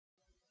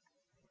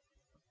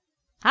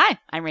Hi,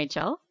 I'm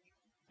Rachel.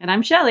 And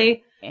I'm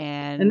Shelly.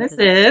 And this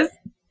is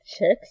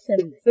Chicks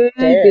and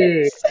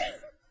Dicks.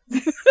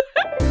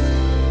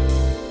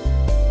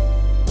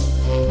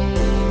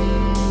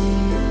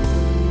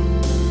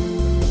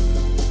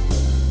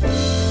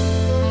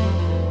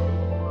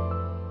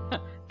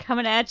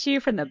 Coming at you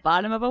from the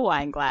bottom of a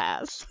wine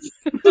glass.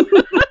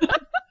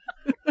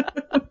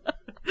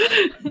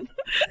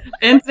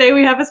 And today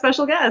we have a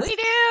special guest. We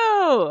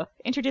do!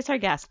 Introduce our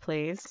guest,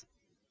 please.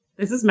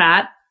 This is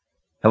Matt.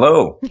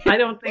 Hello. I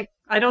don't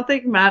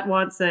think Matt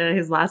wants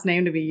his last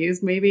name to be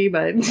used, maybe,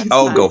 but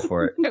I'll go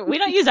for it. We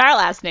don't use our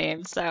last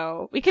name,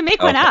 so we can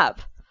make one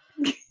up.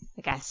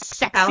 Like a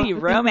sexy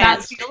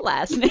romance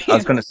last name. I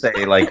was going to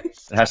say, like, it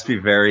has to be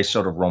very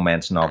sort of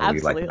romance novel-y,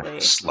 Absolutely.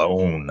 like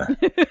Sloane.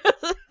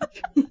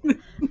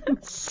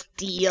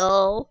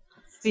 Steele.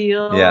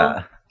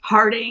 Yeah.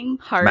 Harding.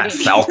 Matt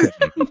Falcon.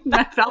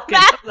 Matt Falcon.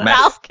 Matt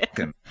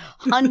Falcon.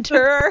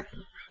 Hunter.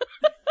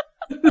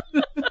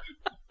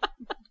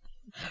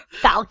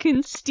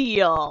 Falcon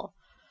Steele.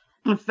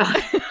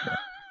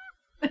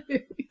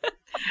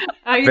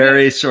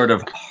 Very sort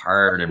of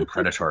hard and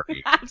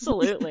predatory.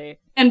 Absolutely.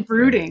 And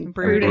brooding.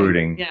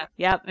 Brooding. Yeah.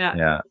 Yep.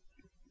 Yeah.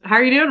 How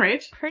are you doing,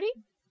 Rach? Pretty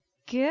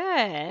good.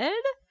 It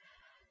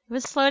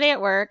was a slow day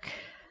at work,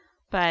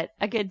 but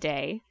a good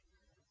day.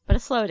 But a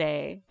slow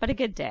day, but a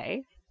good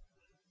day.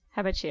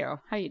 How about you?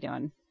 How are you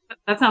doing?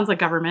 That sounds like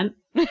government.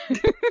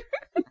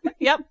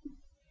 Yep.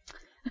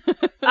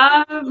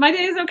 My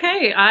day is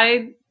okay.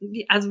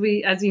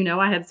 As you know,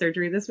 I had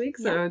surgery this week,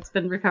 so It's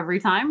been recovery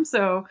time.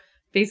 So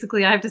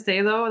basically, I have to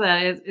say though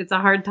that it's a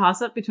hard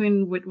toss-up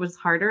between what was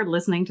harder,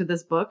 listening to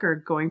this book or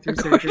going through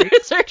surgery.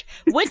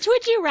 Which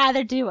would you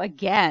rather do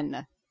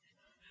again?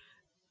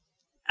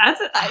 That's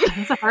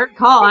a hard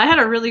call. I had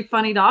a really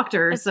funny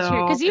doctor, That's so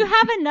true, because you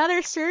have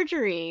another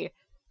surgery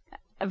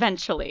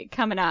eventually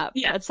coming up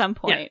at some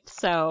point. Yeah.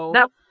 So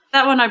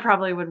that one I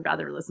probably would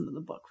rather listen to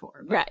the book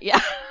for. Right? Yeah.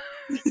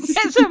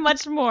 It's a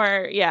much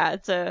more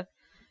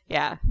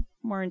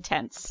more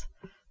intense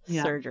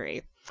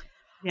surgery.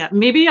 Yeah,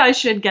 maybe I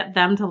should get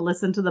them to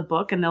listen to the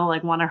book, and they'll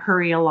like want to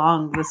hurry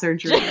along the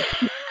surgery,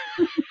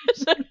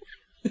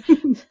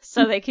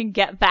 so they can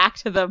get back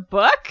to the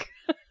book.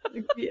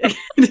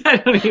 I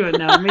don't even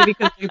know. Maybe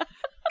because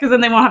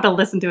then they won't have to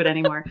listen to it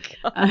anymore.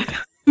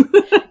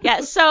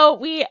 Yeah.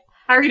 So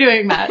How are you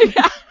doing, Matt?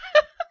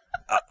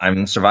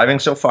 I'm surviving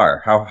so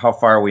far. How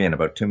far are we in?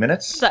 About 2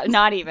 minutes? So,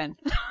 not even.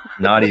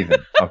 Not even.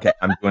 Okay,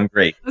 I'm doing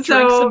great.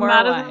 So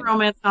Matt is a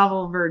romance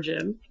novel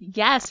virgin.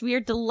 Yes, we are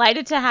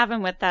delighted to have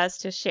him with us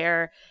to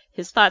share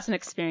his thoughts and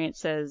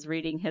experiences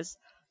reading his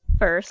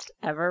first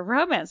ever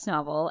romance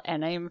novel,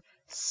 and I'm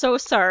so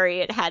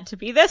sorry it had to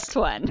be this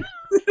one.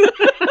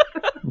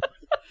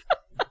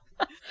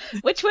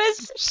 Which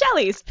was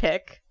Shelley's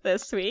pick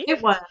this week.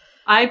 It was.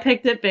 I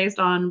picked it based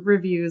on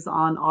reviews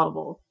on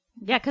Audible.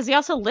 Yeah, because we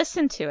also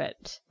listened to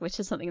it, which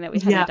is something that we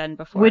hadn't done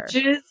before. Which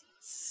is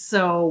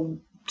so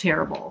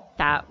terrible.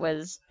 That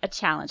was a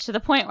challenge to the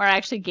point where I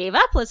actually gave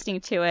up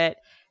listening to it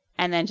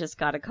and then just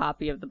got a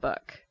copy of the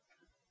book.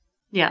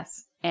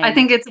 Yes. And I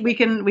think we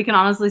can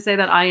honestly say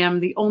that I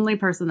am the only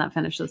person that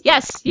finished this book.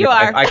 Yes, you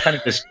are.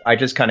 I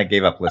just kind of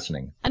gave up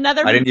listening.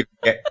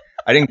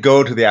 I didn't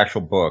go to the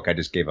actual book. I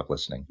just gave up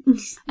listening.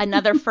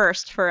 Another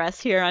first for us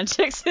here on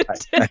Chicks and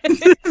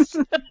Dicks.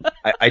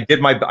 I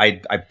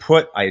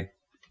put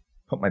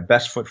my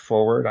best foot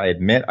forward. I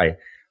admit, I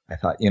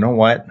thought, you know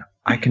what?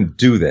 I can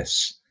do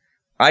this.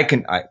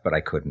 But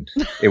I couldn't.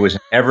 It was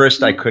an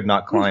Everest I could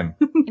not climb.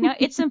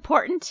 It's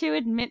important to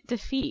admit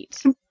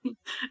defeat.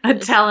 A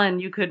talon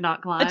you could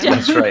not climb.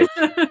 That's right.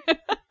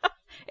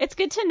 It's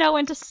good to know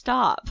when to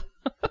stop.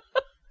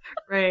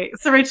 Right.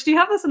 So, Rach, do you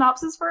have the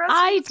synopsis for us?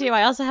 I do.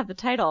 I also have the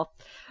title.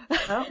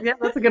 Oh, yeah,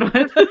 that's a good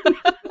one.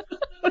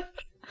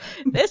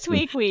 This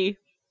week we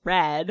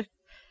read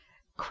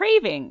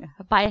Craving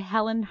by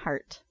Helen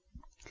Hart.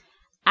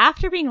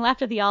 After being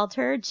left at the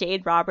altar,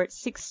 Jade Roberts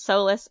seeks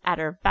solace at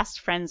her best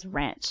friend's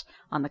ranch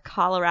on the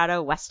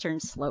Colorado western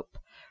slope.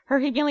 Her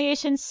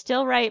humiliation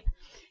still ripe.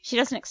 She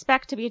doesn't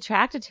expect to be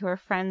attracted to her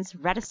friend's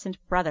reticent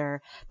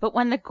brother, but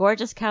when the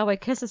gorgeous cowboy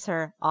kisses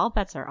her, all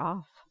bets are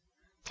off.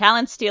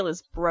 Talon Steele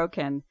is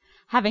broken.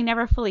 Having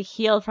never fully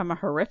healed from a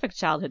horrific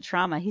childhood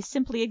trauma, he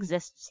simply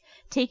exists,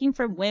 taking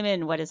from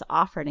women what is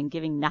offered and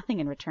giving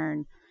nothing in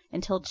return.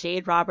 Until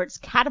Jade Roberts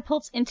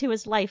catapults into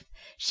his life.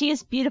 She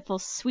is beautiful,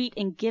 sweet,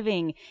 and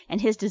giving,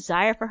 and his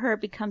desire for her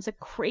becomes a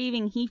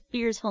craving he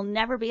fears he'll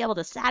never be able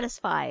to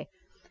satisfy.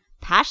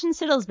 Passion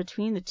settles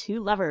between the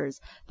two lovers,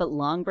 but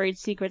long-buried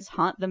secrets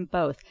haunt them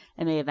both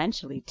and may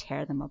eventually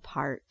tear them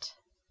apart.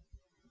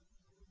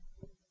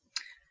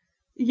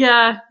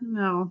 Yeah,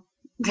 no.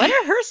 What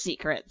are her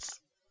secrets?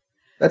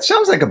 That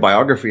sounds like a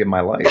biography of my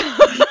life.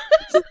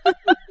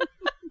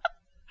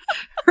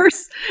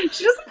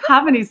 She doesn't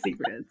have any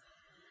secrets.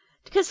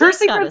 Because her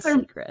secrets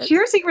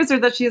are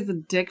that she has a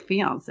dick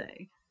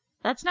fiance.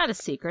 That's not a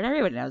secret.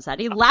 Everyone knows that.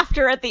 He left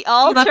her at the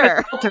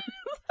altar. And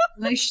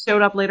they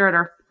showed up later at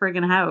her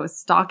friggin' house,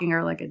 stalking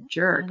her like a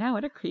jerk. I know,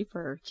 what a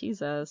creeper.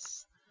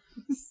 Jesus.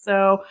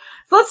 So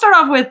let's start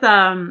off with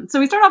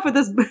we start off with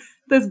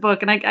this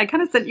book, and I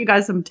kind of sent you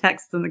guys some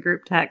texts in the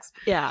group text.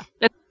 Yeah.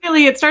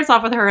 Really, it starts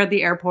off with her at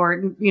the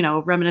airport,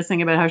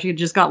 reminiscing about how she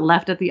just got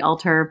left at the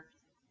altar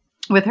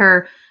with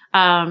her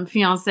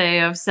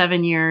fiance of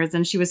 7 years,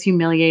 and she was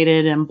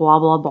humiliated and blah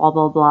blah blah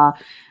blah blah.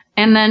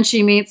 And then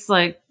she meets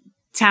like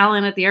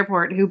Talon at the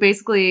airport, who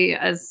basically,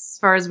 as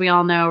far as we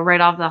all know,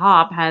 right off the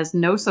hop, has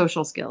no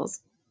social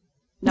skills.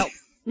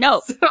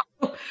 No.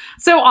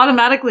 So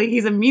automatically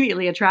he's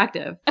immediately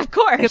attractive. Of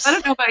course. Because I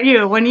don't know about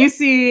you, when you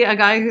see a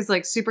guy who's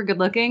like super good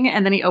looking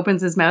and then he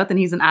opens his mouth and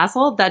he's an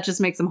asshole, that just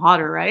makes him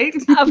hotter, right?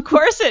 Of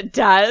course it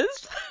does.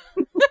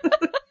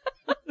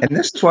 And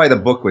this is why the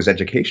book was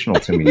educational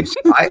to me. So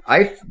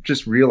I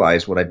just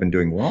realized what I've been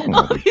doing wrong.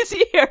 All these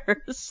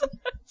years.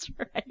 That's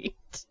right.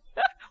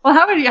 Well,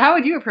 how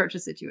would you approach a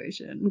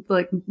situation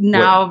like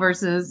now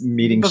versus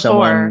Meeting before?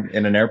 someone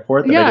in an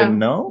airport that I didn't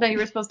know? That you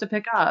were supposed to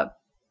pick up.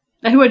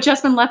 And who had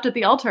just been left at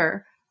the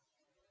altar.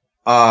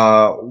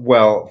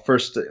 Well,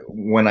 first,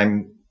 when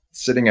I'm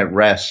sitting at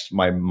rest,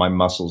 my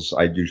muscles,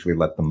 I usually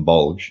let them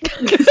bulge.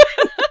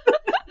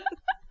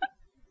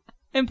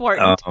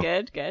 Important.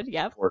 Good.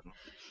 Yep. Important.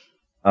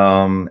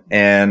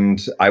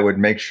 And I would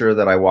make sure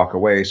that I walk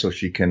away so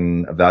she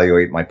can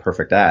evaluate my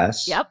perfect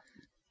ass. Yep.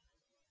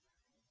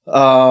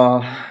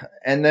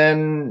 And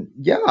then,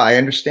 I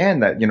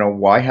understand that,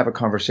 why have a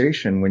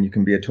conversation when you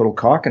can be a total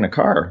cock in a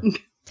car?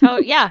 So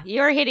yeah,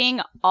 you're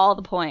hitting all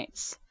the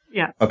points.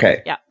 Yeah.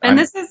 Okay. Yeah. And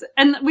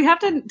and we have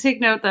to take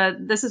note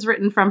that this is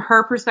written from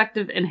her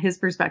perspective and his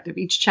perspective.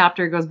 Each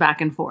chapter goes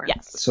back and forth.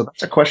 Yes. So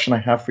that's a question I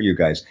have for you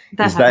guys.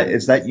 That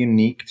Is that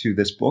unique to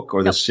this book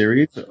or this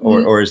series,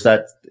 or is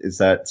that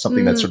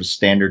something that's sort of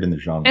standard in the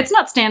genre? It's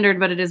not standard,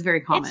 but it is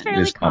very common. It's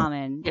fairly is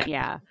common. common.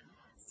 Yeah.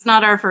 It's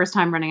not our first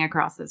time running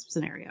across this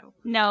scenario.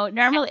 No,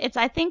 normally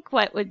I think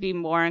what would be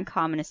more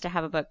uncommon is to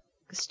have a book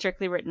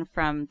strictly written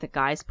from the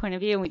guy's point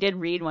of view, and we did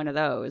read one of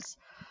those.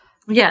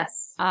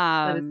 Yes.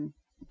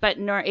 But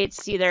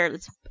it's either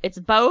it's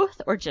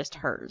both or just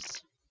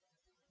hers.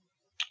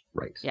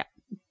 Right. Yeah.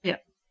 Yeah.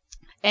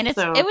 And it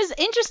was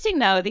interesting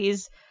though,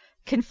 these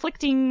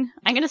conflicting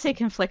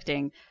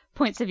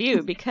points of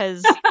view,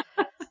 because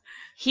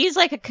he's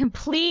like a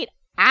complete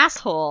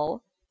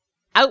asshole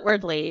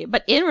outwardly,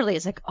 but inwardly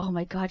it's like, oh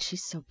my God,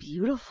 she's so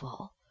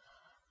beautiful.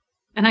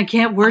 And I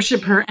can't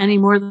worship her any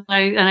more than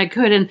I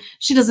could, and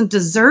she doesn't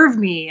deserve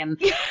me, and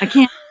I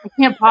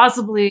can't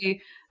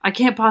possibly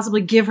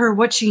give her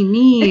what she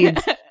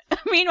needs.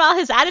 Meanwhile,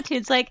 his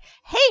attitude's like,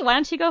 hey, why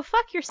don't you go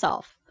fuck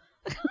yourself?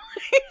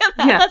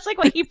 That's like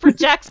what he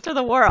projects to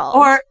the world.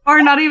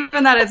 Or not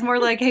even that. It's more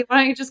like, hey, why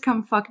don't you just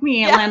come fuck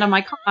me and land on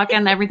my cock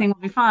and everything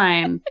will be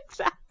fine.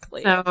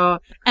 Exactly. So,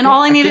 and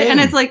all I needed, and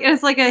it's like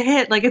a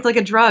hit, like it's like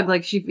a drug.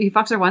 Like he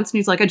fucks her once and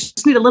he's like, I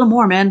just need a little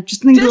more, man.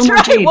 Just need a little more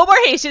jade. One more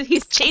hate.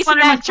 He's chasing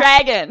that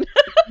dragon.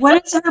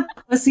 What is her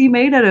pussy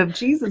made out of?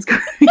 Jesus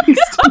Christ.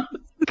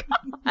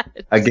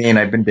 Again,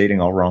 I've been dating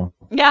all wrong.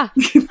 Yeah.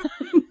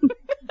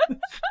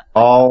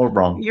 All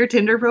wrong. Your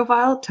Tinder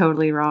profile,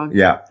 totally wrong.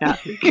 Yeah.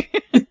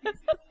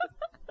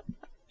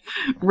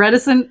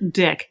 Reticent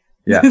dick.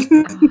 Yeah.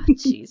 Oh,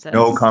 Jesus.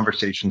 No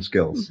conversation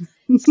skills.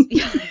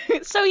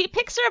 So he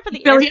picks her up at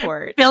the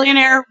airport.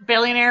 Billionaire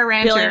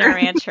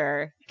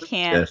rancher.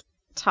 Can't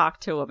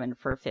talk to a woman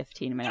for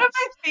 15 minutes.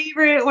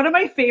 One of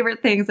my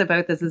favorite things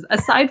about this is,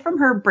 aside from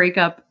her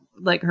breakup,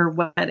 like her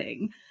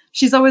wedding,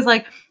 she's always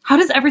like, how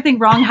does everything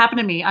wrong happen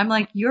to me? I'm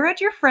like, you're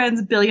at your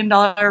friend's $1 billion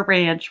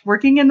ranch,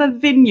 working in the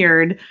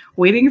vineyard,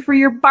 waiting for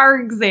your bar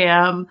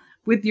exam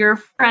with your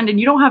friend, and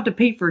you don't have to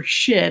pay for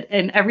shit,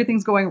 and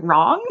everything's going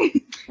wrong.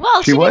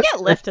 Well, she did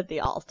get left at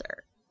the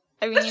altar.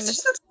 I mean,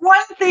 that's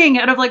one thing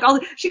out of like all.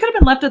 She could have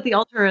been left at the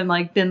altar and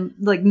like been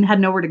like had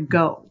nowhere to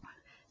go.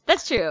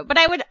 That's true, but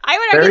I would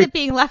argue that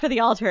being left at the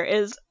altar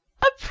is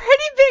a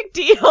pretty big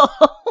deal.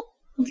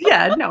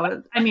 Yeah,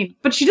 no, I mean,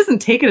 but she doesn't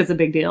take it as a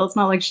big deal. It's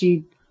not like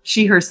she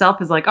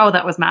herself is like, oh,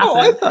 that was massive. Oh,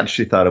 I thought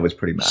she thought it was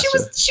pretty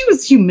massive. She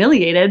was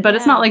humiliated, but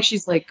it's not like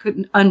she's like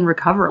couldn't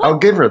unrecoverable. I'll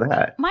give her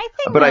that. My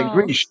thing, but I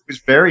agree, she was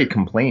very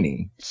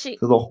complaining to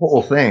the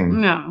whole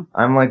thing. No,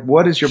 I'm like,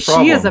 what is your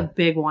problem? She is a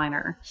big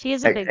whiner. She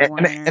is a big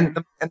whiner. And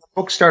the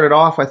book started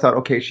off, I thought,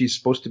 okay, she's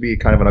supposed to be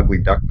kind of an ugly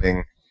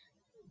duckling,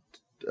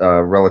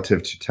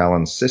 relative to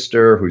Talon's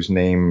sister, whose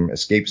name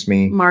escapes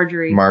me.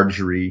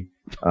 Marjorie.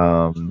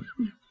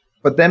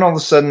 But then all of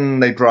a sudden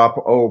they drop,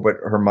 but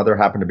her mother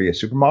happened to be a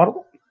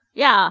supermodel?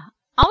 Yeah.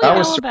 All we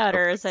know about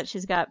her is that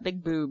she's got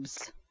big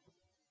boobs.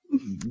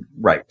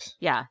 Right.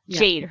 Yeah.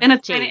 Jade. And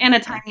a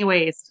tiny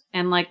waist.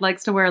 And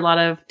likes to wear a lot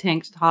of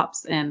tank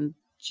tops and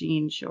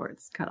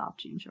cut off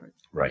jean shorts.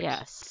 Right.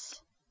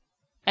 Yes.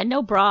 And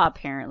no bra,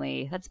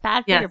 apparently. That's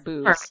bad for your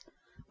boobs. Perfect.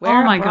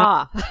 Wear a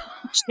bra. God.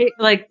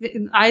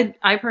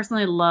 I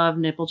personally love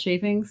nipple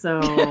chafing,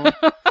 so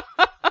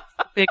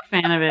big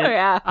fan of it. Oh,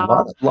 yeah.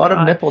 A lot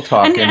of nipple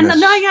talk. And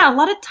a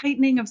lot of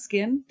tightening of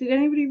skin. Did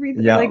anybody read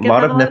that? Yeah, a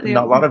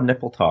lot of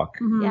nipple talk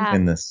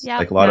in this. Yeah.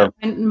 Like a lot of.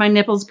 And my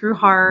nipples grew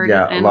hard.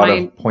 Yeah, and a lot my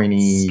of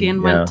pointy.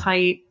 skin went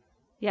tight.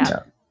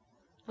 Yeah.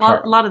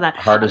 A lot of that.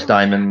 Hard as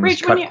diamonds,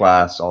 Rach, when cut you-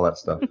 glass, all that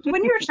stuff.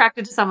 When you're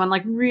attracted to someone,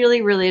 like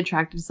really, really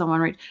attracted to someone,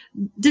 right?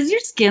 Does your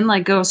skin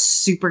like go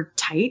super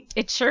tight?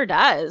 It sure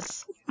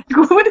does.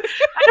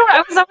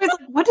 I was always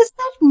like, what does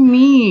that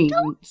mean?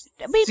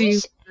 Maybe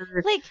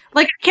Super- like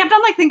like I kept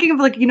on like thinking of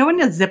like, you know,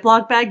 in a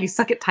Ziploc bag you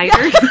suck it tighter.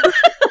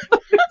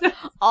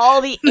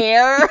 all the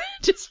air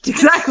just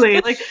Exactly.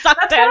 Like sucked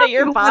that's out what of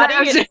your I body.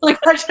 was- and- Like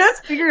I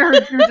just figured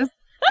her through just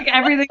like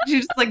everything. She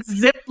just like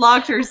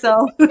ziplocked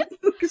herself.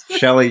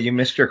 Shelley, you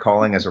missed your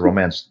calling as a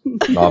romance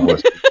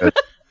novelist. Because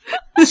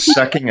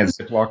sucking a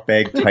Ziploc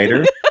bag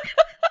tighter.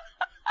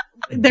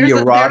 There's the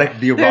erotic a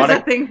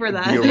thing for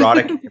that. the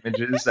erotic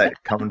images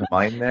that come to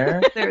mind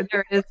there.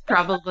 There is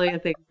probably a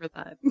thing for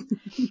that.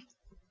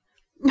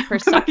 for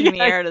sucking the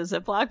Yeah. air out of a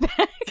Ziploc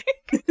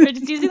bag. We're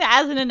just using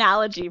that as an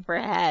analogy for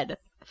head.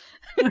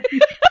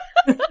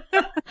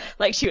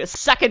 Like she was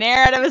sucking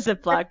air out of a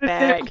Ziploc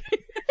bag.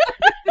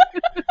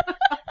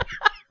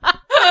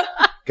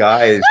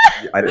 Guys,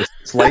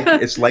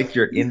 it's like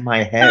you're in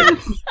my head.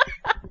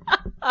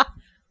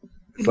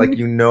 It's like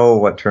you know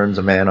what turns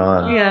a man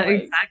on. Yeah, Oh my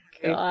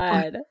exactly.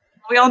 God.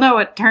 We all know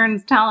what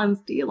turns Talon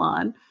Steel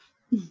on.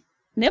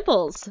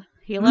 Nipples.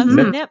 He loves Mhm.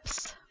 the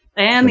nips.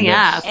 And the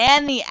Yes. ass.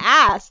 And the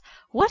ass.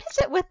 What is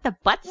it with the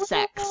butt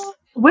sex?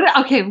 What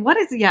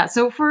is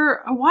so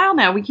for a while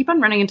now we keep on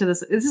running into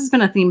this has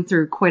been a theme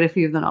through quite a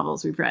few of the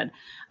novels we've read.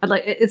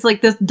 It's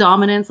like this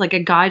dominance, like a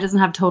guy doesn't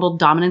have total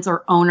dominance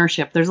or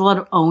ownership. There's a lot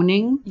of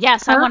owning.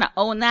 Yes, I Her? want to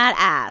own that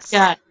ass.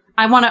 Yeah.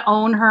 I want to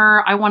own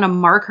her. I want to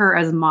mark her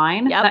as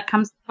mine. Yep. That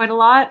comes quite a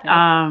lot.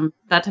 Yep.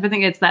 That type of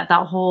thing. It's that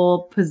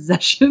whole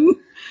possession.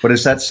 But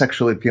is that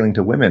sexually appealing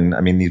to women?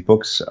 I mean, these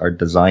books are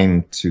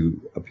designed to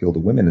appeal to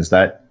women. Is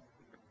that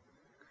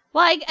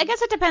Well, I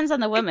guess it depends on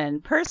the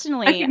woman.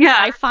 Personally, Yeah.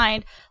 I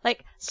find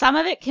like some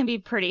of it can be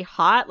pretty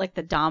hot, like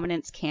the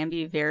dominance can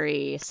be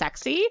very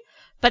sexy,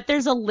 but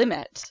there's a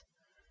limit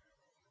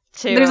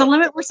to There's a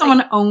limit where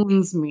someone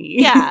owns me.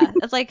 Yeah,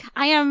 it's like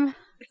I am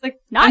It's like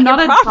not I'm your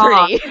not a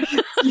property.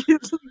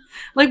 dog.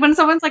 Like when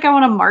someone's like, I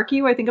want to mark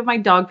you, I think of my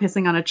dog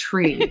pissing on a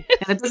tree.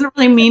 And it doesn't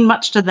really mean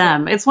much to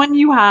them. It's when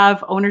you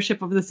have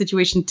ownership of the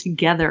situation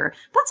together.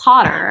 That's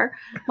hotter.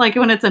 Like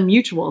when it's a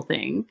mutual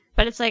thing.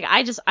 But it's like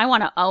I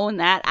want to own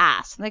that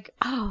ass. Like,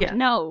 oh Yeah.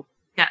 no.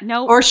 Yeah.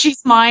 No. Or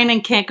she's mine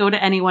and can't go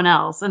to anyone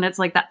else. And it's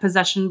like that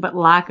possession but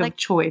lack of Like,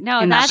 choice. No,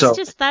 in that.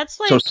 that's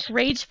like so-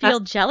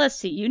 rage-fueled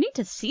jealousy. You need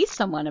to see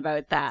someone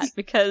about that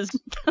because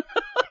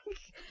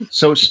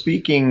so?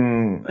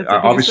 Speaking That's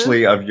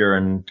obviously of your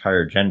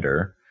entire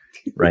gender,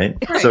 right?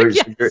 So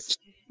Yes.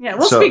 Yeah,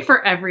 we'll So, speak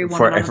for every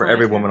woman. on the for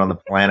every planet. woman on the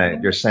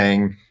planet, you're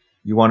saying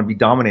you want to be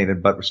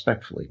dominated, but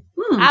respectfully.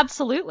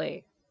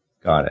 absolutely.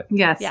 Got it.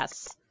 Yes.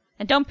 Yes.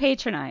 And don't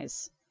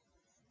patronize.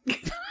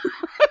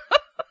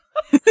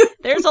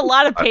 There's a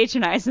lot of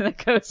patronizing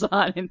that goes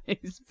on in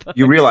these books.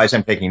 You realize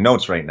I'm taking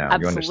notes right now.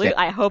 You Absolutely. understand?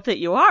 I hope that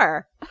you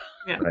are.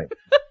 Right.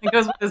 It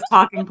goes with his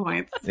talking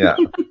points. Yeah.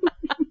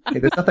 Hey,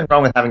 there's nothing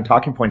wrong with having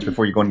talking points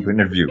before you go into an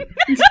interview.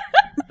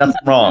 Nothing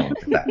wrong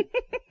with that.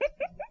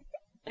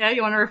 Yeah,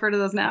 you want to refer to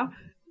those now?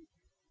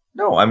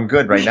 No, I'm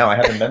good right now. I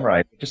haven't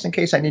memorized, just in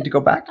case I need to go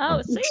back to Oh,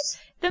 them. see?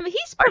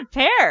 He's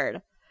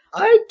prepared.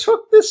 I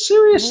took this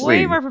seriously.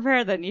 Way more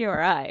prepared than you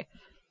or I.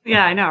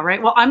 Yeah, I know,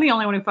 right? Well, I'm the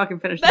only one who fucking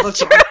finished the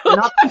That's book. true.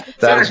 Not-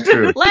 That is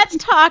true. Let's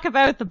talk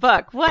about the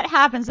book. What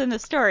happens in the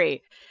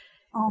story?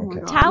 Oh my Okay.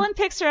 god. Talon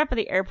picks her up at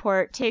the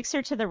airport, takes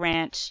her to the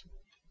ranch,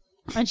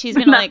 and she's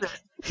gonna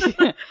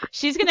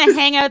she's gonna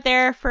hang out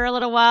there for a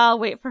little while,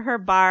 wait for her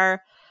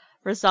bar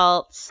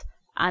results,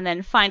 and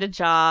then find a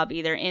job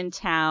either in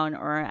town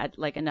or at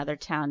like another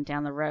town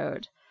down the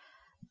road.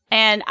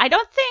 And I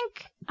don't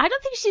think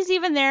she's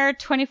even there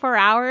 24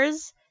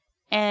 hours,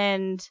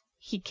 and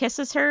he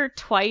kisses her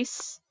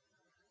twice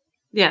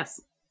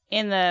Yes.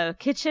 in the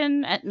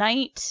kitchen at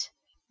night.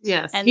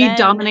 Yes. And he then-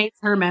 dominates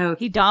her mouth.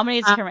 He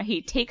dominates her.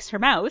 He takes her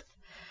mouth,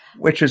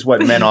 Which is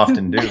what men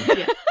often do.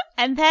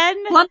 and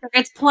then Plunder.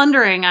 It's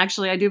plundering,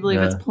 actually. I do believe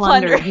Yeah. it's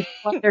plunder. Plunder. He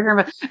plundered her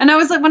mouth. And I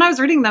was like, when I was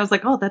reading that, I was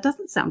like, oh, that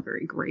doesn't sound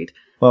very great.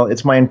 Well,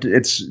 it's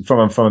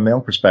from a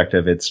male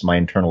perspective. It's my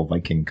internal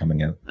Viking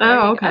coming out.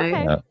 Oh, okay.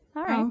 Okay. Yeah.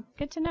 All right. Oh.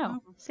 Good to know.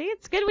 See,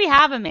 it's good we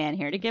have a man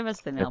here to give us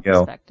the male There you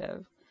go.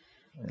 perspective.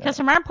 Because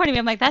from our point of view,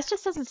 I'm like, that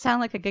just doesn't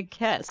sound like a good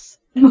kiss.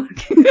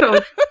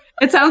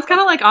 It sounds kind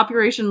of like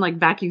Operation like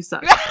Vacuum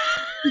Suck.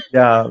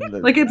 Yeah.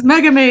 Like it's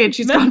Mega Maid.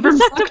 She's gone from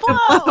suck to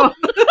blow.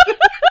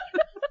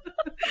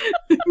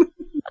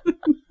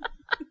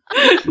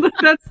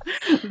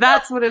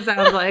 That's what it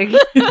sounds like.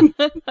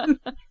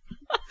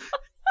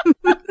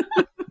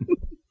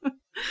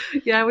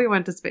 Yeah, we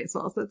went to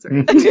Spaceballs. That's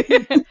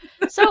right.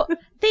 So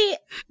they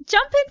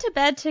jump into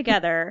bed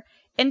together,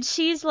 and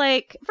she's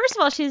like, first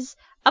of all, she's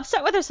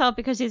upset with herself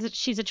because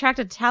she's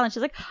attracted to Talon.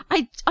 She's like,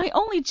 I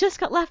only just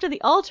got left at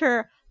the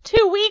altar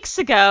 2 weeks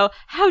ago.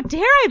 How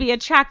dare I be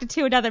attracted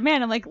to another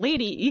man? I'm like,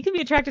 lady, you can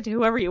be attracted to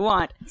whoever you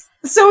want.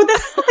 So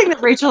this is the thing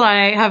that Rachel and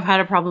I have had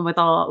a problem with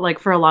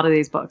for a lot of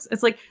these books.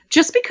 It's like,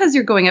 just because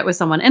you're going out with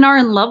someone and are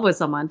in love with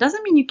someone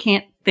doesn't mean you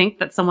can't think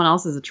that someone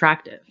else is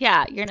attractive.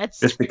 Yeah, you're not.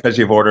 Just because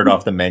you've ordered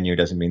off the menu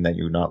doesn't mean that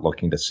you're not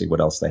looking to see what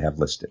else they have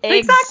listed.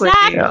 Exactly.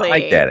 Exactly. Yeah, I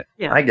get it.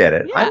 Yeah. I get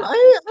it. Yeah.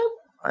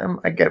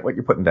 I get what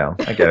you're putting down.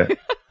 I get it.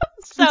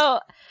 So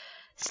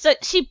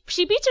she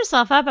beats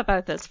herself up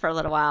about this for a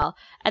little while,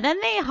 and then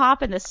they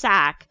hop in the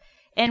sack.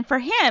 And for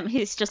him,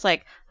 he's just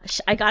like,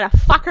 I gotta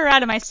fuck her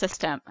out of my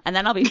system, and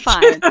then I'll be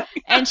fine.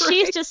 And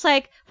she's just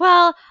like,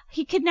 well,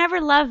 he could never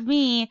love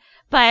me,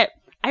 but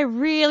I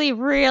really,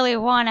 really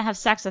want to have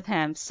sex with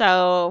him,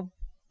 so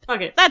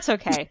Okay. that's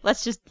okay.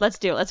 Let's do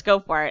it. Let's go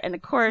for it. And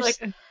of course,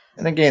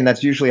 And again,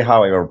 that's usually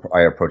how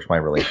I approach my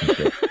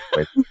relationship.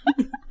 With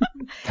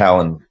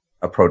Talon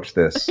approached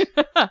this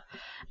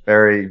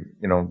very,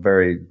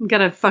 very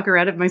Gotta fuck her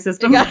out of my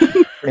system.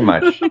 pretty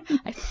much.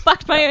 I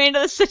fucked my way into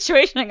the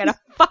situation. I'm gonna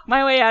fuck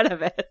my way out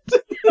of it.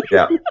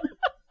 Yeah.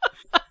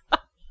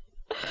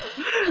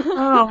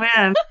 Oh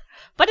man.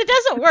 But it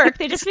doesn't work.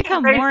 They just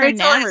become more Rachel,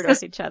 enamored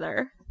it's with each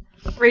other.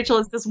 Rachel,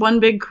 it's this one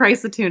big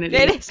crisis-opportunity.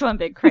 It is one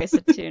big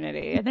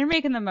crisis-opportunity, and they're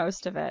making the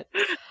most of it.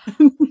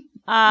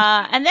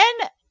 And then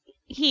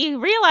he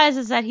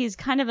realizes that he's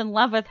kind of in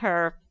love with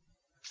her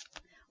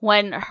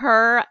when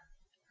her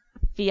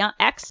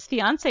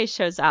ex-fiance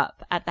shows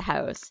up at the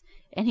house,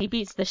 and he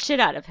beats the shit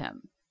out of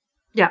him.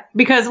 Yeah,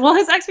 because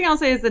his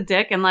ex-fiance is a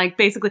dick, and like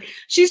basically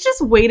she's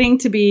just waiting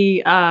to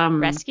be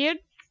Rescued?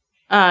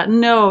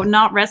 No,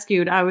 not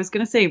rescued. I was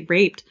gonna say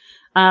raped.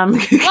 Well,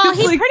 he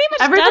like, pretty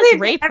much does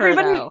rape her,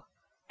 though.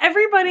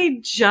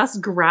 Everybody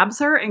just grabs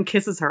her and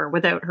kisses her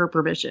without her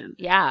permission.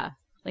 Yeah.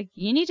 Like,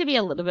 you need to be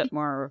a little bit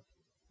more,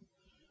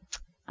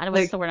 I don't know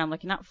what's the word I'm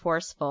looking, not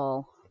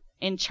forceful,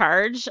 in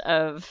charge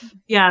of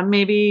Yeah,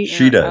 maybe.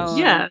 She your does. own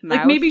Yeah, like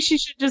mouth. maybe she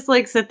should just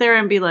like sit there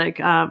and be like,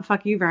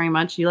 fuck you very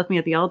much. You left me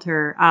at the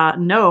altar.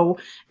 No.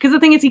 Because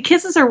the thing is, he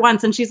kisses her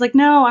once and she's like,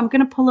 no, I'm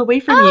going to pull away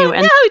from you.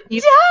 And No,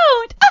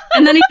 don't!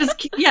 and then he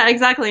just, yeah,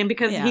 exactly. And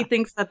because Yeah. he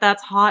thinks that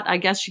that's hot, I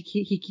guess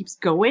he keeps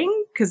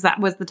going because that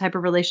was the type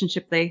of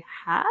relationship they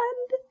had.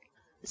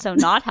 So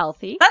not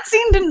healthy. That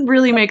scene didn't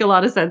really make a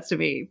lot of sense to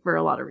me for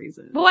a lot of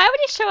reasons. But why would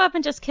he show up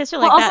and just kiss her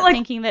like Well, also, that, like-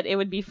 thinking that it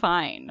would be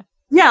fine?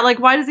 Yeah, like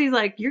why does he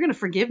like, you're going to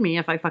forgive me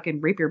if I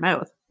fucking rape your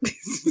mouth?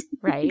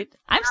 Right?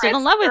 I'm still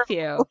in love with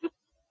you.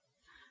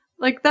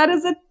 Like that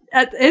is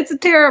it's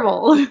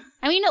terrible.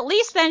 I mean, at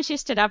least then she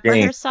stood up for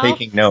Again, herself.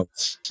 taking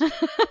notes.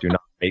 Do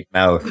not rape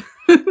mouth.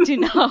 Do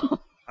know.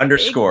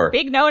 Underscore.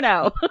 Big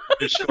no-no.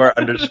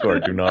 Underscore.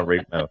 Do not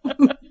rape mouth.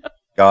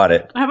 Got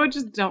it. How about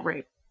just don't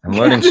rape? I'm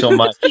learning so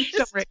much.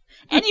 Don't rape.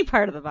 Any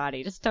part of the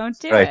body. Just don't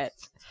do Right. it.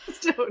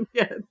 Just don't.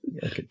 Yeah.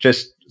 Okay,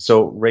 just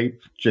so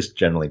rape, just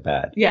generally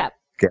bad. Yeah.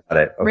 Got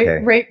it. Okay.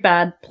 Rape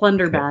bad,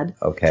 plunder bad.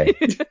 Okay.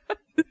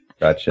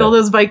 Gotcha. All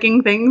those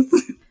Viking things.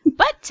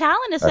 But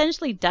Talon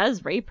essentially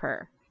does rape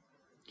her.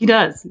 He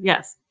does.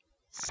 Yes.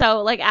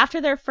 So, like,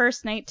 after their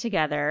first night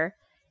together,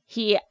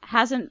 he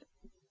hasn't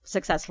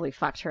successfully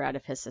fucked her out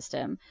of his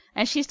system.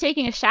 And she's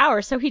taking a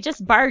shower, so he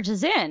just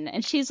barges in.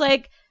 And she's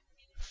like,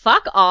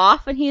 fuck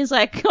off. And he's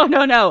like, oh,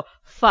 no,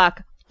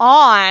 fuck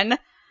on.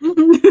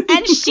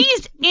 And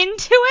she's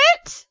into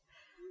it?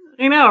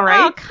 I know,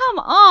 right? Oh, come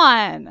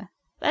on.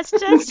 That's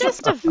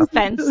just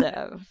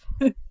offensive.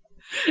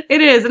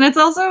 It is, and it's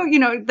also,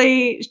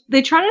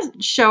 they try to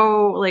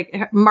show like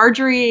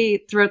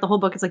Marjorie throughout the whole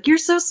book. It's like, you're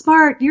so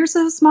smart,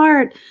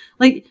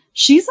 Like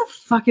she's a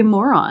fucking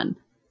moron.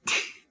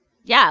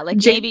 Yeah, like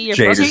Jade- maybe you're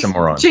Jade book- is a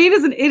moron. Jade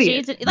is an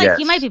idiot. Jade's like, Yes.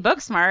 you might be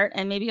book smart,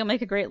 and maybe you'll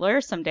make a great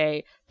lawyer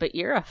someday, but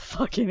you're a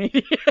fucking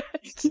idiot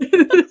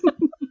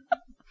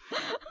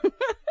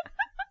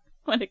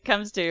when it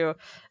comes to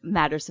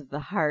matters of the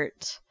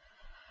heart.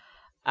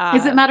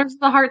 Is it matters of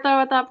the heart though?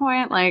 At that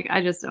point, like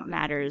I just don't know.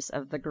 Matters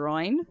of the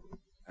groin?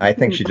 I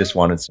think she just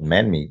wanted some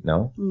man meat.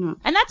 No. No.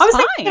 And that's I was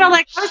fine. thinking,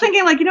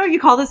 you know what you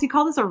call this? You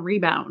call this a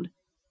rebound.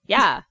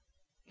 Yeah.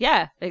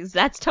 Yeah,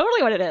 that's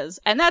totally what it is.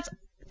 And that's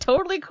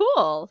totally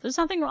cool. There's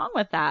nothing wrong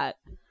with that.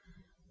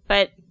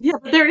 But, Yeah,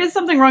 but there is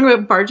something wrong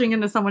with barging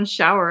into someone's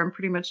shower and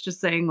pretty much just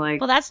saying like,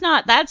 well, that's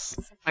my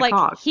like,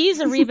 cock. he's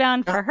a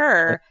rebound for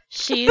her.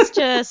 She's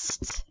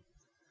just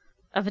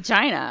a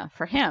vagina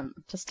for him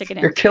to stick it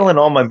in. You're killing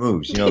all my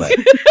moves. You know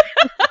that.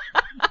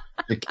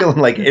 You're killing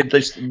like it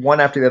just one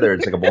after the other.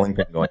 It's like a bowling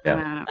pin going I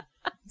down.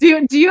 don't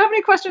know. Do you have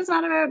any questions,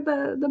 Matt,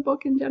 about the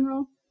book in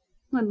general?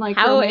 And, like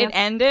How it romance?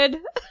 ended?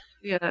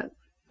 Yeah.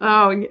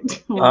 Oh, yeah.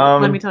 Well,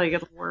 let me tell you, it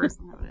gets worse.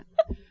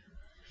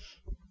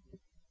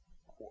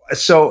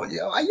 So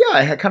yeah,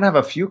 I kind of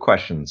have a few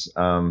questions.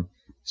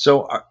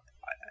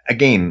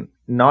 Again,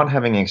 not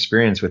having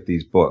experience with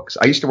these books,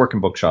 I used to work in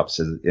bookshops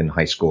in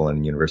high school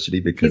and university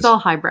because He's all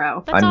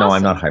highbrow. That's I'm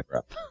awesome. not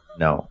highbrow.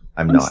 No,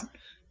 I'm not.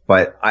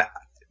 But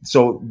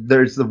so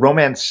there's the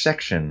romance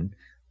section,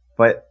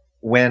 but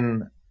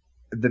when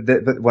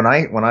when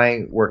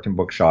I worked in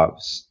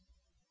bookshops,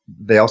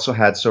 they also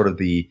had sort of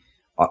the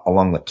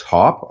along the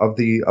top of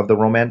the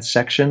romance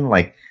section,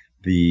 like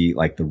the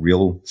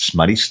real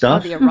smutty Oh,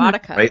 stuff, the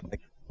erotica. right?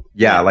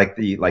 Like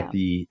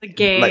the The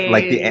gay,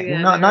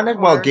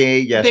 not gay,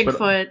 yes,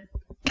 Bigfoot.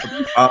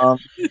 but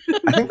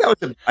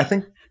I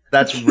think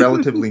that's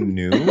relatively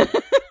new.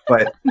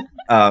 But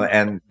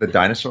and the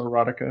dinosaur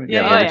erotica.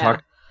 Yeah, we yeah.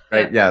 talked.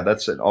 Right, yeah,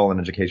 that's all in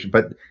education.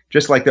 But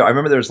just like I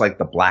remember there was like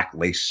the Black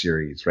Lace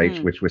series, right,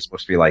 Mm. which was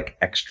supposed to be like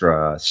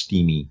extra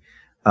steamy.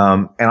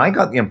 And I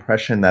got the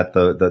impression that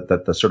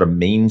the sort of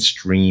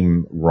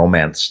mainstream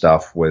romance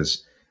stuff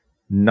was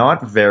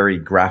not very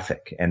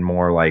graphic and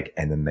more like,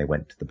 and then they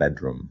went to the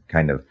bedroom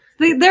kind of.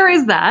 There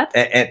is that.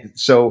 And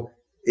so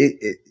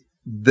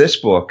this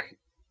book,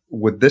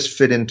 would this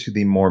fit into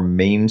the more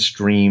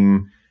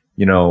mainstream,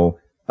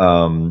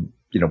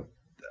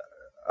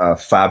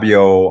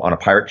 Fabio on a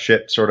pirate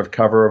ship sort of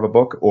cover of a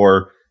book,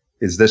 or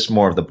is this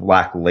more of the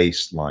Black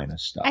Lace line of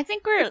stuff? I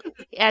think we're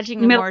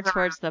edging Middle more ground.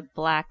 towards the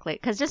Black Lace,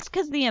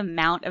 because the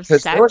amount of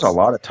Because sex there was a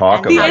lot of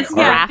talk and how about it's-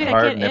 yeah,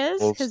 graphic it is,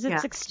 nipples, because it's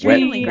Yeah.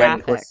 extremely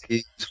wet graphic.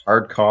 pussies,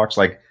 hard cocks.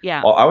 Like,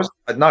 Yeah. I was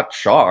not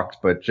shocked,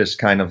 but just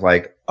kind of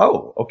like,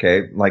 oh,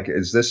 okay. Like,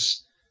 is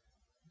this?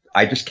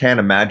 I just can't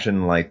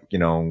imagine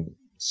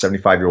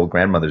 75-year-old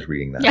grandmothers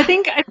reading that. I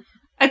think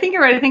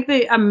you're right. I think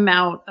the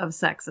amount of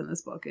sex in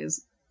this book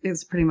is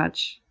pretty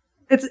much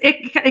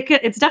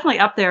it's definitely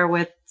up there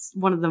with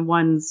one of the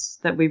ones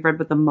that we've read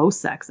with the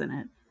most sex in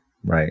it.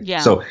 Right. Yeah.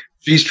 So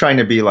she's trying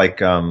to be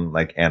like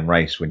Anne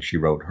Rice when she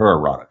wrote her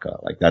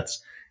erotica. Like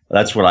that's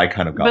what I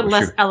kind of got. But was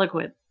less she-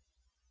 eloquent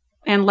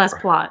and less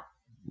plot.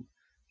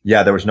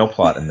 yeah, there was no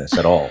plot in this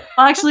at all.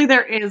 Well, actually,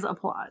 there is a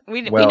plot.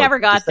 We Well, never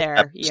got just there.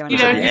 that You and You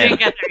It's at I. don't the you didn't end.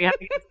 get there yet.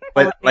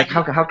 But like,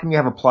 how can you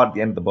have a plot at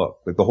the end of the book?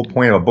 Like the whole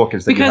point of a book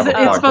is that Because you have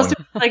a it's plot supposed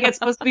to it's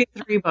supposed to be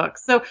 3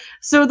 books.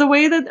 So the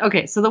way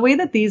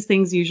that these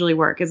things usually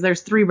work is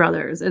there's 3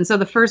 brothers, and so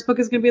the first book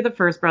is going to be the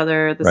first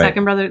brother, the Right.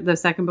 second brother, the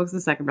second book's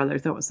the second brother,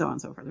 so on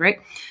and so forth, right?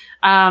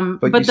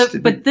 But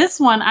But this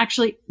one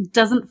actually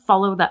doesn't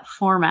follow that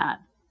format.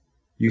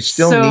 you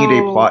still so- need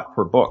a plot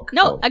per book.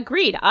 No, though.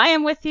 agreed. I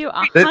am with you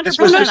This 100%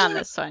 was- on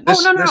this one.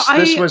 This, no,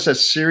 this was a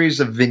series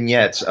of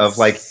vignettes of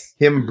like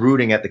him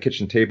brooding at the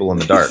kitchen table in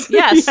the dark.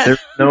 Yes. Yeah. There's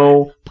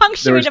no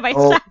Punctuated by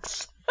no-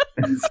 sex.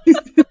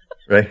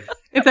 right.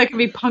 If that can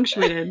be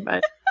punctuated,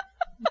 but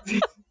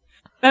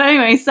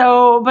anyway,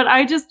 but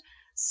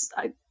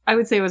I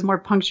would say it was more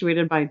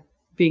punctuated by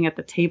being at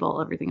the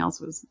table. Everything else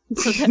was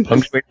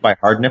Punctuated by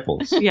hard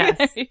nipples. yes.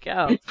 There you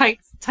go. tight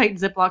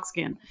Ziploc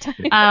skin.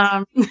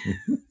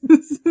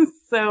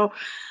 So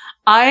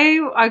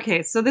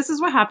so this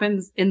is what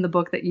happens in the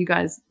book that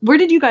where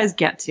did you guys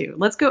get to?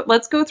 Let's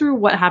go through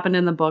what happened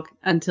in the book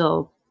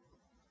until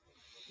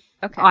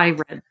Okay. I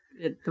read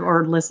it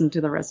or listened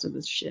to the rest of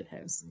this shit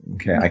house.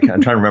 Okay, I'm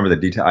trying to remember the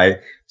detail.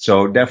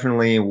 So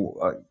definitely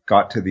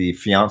got to the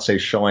fiance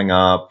showing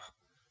up,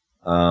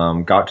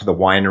 got to the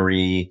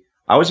winery.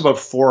 I was about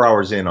 4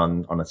 hours in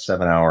on a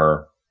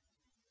 7-hour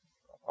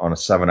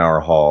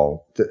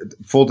haul.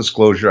 Full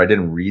disclosure, I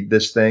didn't read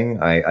this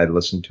thing. I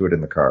listened to it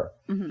in the car.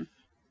 Mhm.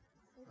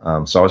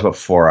 So I was about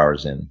 4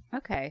 hours in.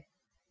 Okay.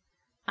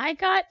 I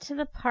got to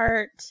the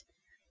part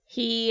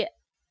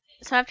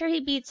so after he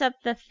beats up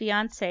the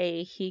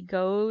fiance, he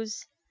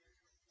goes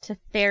to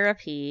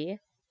therapy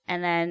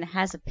and then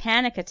has a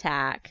panic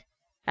attack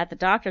at the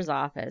doctor's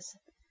office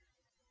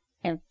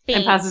and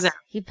faints. passes out.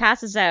 He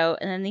passes out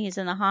and then he's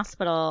in the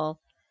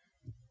hospital.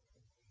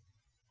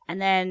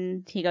 And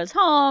then he goes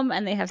home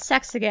and they have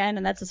sex again,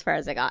 and that's as far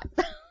as I got.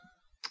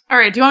 All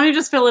right, do you want me to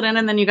just fill it in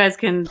and then you guys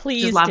can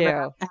Please just laugh do.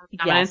 at it?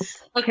 Yes.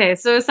 Okay,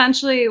 so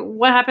essentially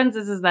what happens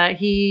is that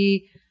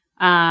he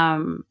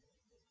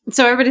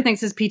so everybody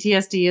thinks his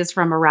PTSD is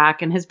from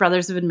Iraq and his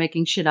brothers have been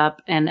making shit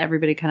up and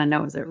everybody kind of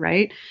knows it,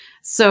 right?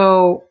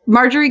 So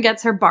Marjorie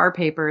gets her bar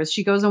papers.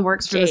 She goes and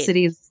works for the Jade.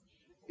 city's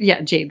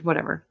Jade,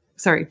 whatever.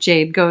 Sorry,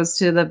 Jade goes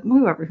to the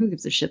who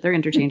gives a shit? They're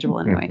interchangeable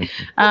anyway.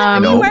 I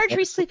mean, No.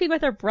 Marjorie's sleeping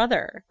with her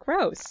brother.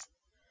 Gross.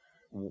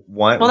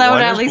 One, Well, that would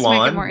one at is least make it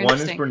blonde, more one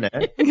is interesting.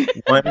 brunette,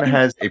 one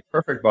has a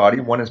perfect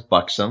body, one is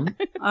buxom.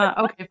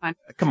 Okay, fine.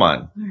 Come on.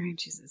 All right,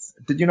 Jesus.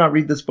 Did you not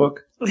read this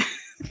book?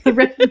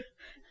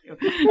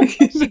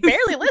 She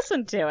barely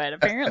listened to it,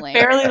 apparently.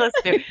 Barely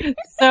listened to.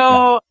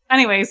 So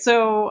anyway,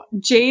 so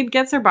Jade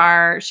gets her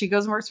bar. She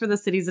goes and works for the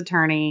city's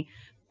attorney.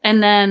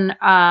 And then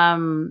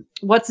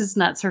what's his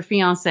nuts? Her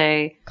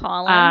fiance,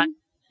 Colin.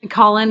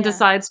 Colin, Yeah.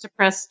 decides to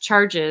press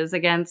charges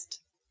against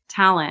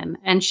Talon.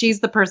 And she's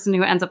the person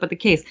who ends up with the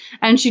case.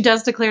 And she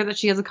does declare that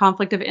she has a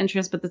conflict of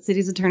interest, but the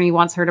city's attorney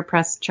wants her to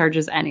press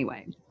charges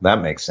anyway.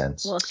 That makes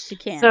sense. Well, she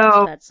can't.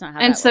 So- That's not how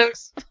and that so-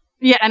 works.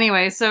 Yeah,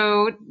 anyway,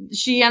 so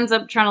she ends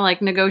up trying to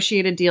like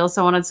negotiate a deal,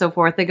 so on and so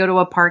forth. They go to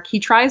a park. He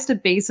tries to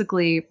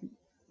basically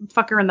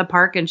fuck her in the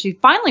park, and she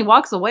finally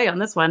walks away on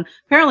this one.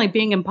 Apparently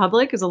being in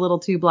public is a little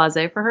too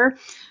blasé for her.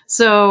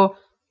 So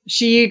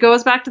she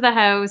goes back to the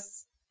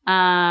house.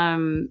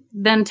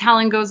 Then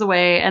Talon goes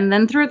away, and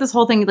then throughout this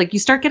whole thing, like you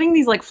start getting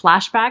these like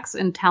flashbacks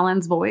in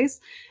Talon's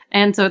voice.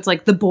 And so it's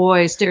like the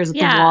boy stares at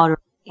Yeah. the water.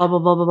 blah, blah,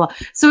 blah, blah, blah.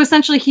 So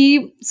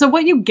essentially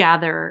what you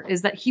gather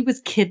is that he was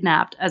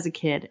kidnapped as a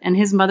kid and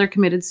his mother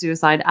committed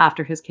suicide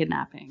after his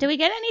kidnapping. Do we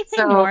get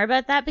anything more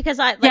about that? Because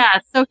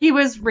so he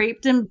was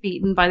raped and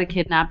beaten by the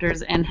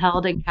kidnappers and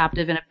held in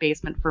captive in a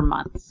basement for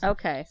months.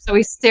 Okay. So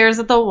he stares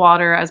at the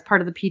water as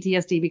part of the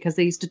PTSD because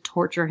they used to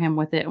torture him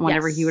with it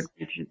whenever he would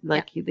he would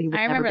I never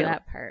remember get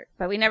that part,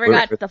 but we never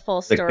got the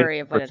full story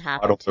of what had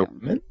happened to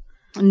him.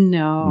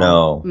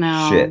 No.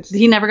 Shit.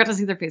 He never got to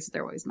see their faces.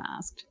 They're always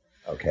masked.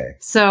 Okay.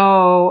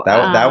 So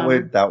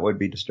that would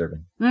be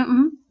disturbing.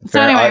 Mm-mm. So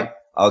Fair, anyway,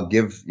 I'll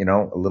give a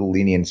little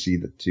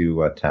leniency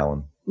to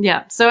Talon.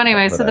 yeah. So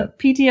anyway, so the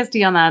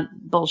PTSD on that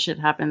bullshit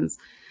happens.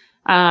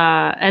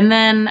 And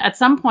then at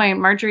some point,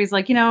 Marjorie's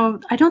like,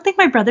 I don't think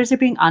my brothers are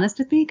being honest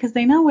with me because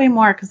they know way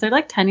more because they're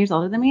like 10 years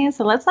older than me.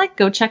 So let's like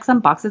go check some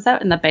boxes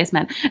out in the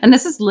basement. And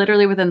this is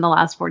literally within the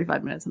last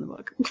 45 minutes in the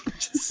book.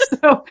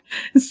 so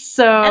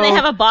and they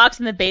have a box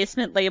in the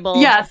basement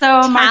labeled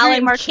so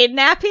Talon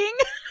kidnapping.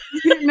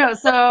 No,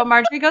 so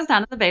Marjorie goes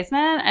down to the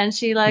basement and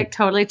she like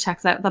totally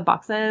checks out the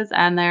boxes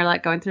and they're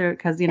like going through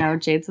because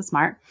Jade's so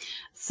smart.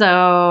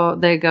 So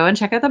they go and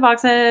check out the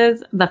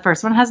boxes. The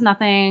first one has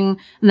nothing,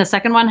 and the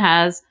second one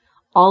has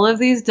all of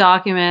these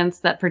documents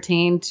that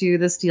pertain to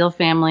the Steele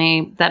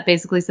family that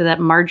basically say that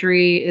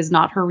Marjorie is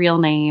not her real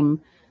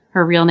name.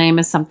 Her real name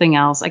is something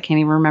else. I can't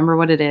even remember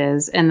what it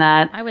is. And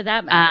that why would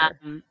that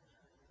matter?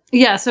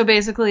 So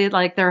basically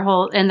like their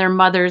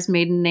mother's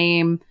maiden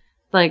name,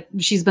 like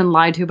she's been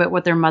lied to about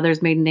what their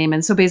mother's maiden name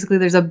is. So basically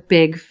there's a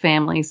big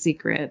family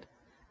secret.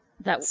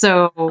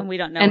 And we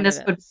don't know what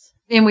it is.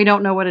 And we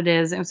don't know what it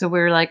is. And so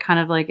we're like kind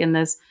of like in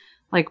this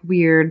like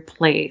weird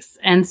place.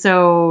 And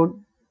so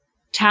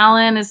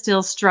Talon is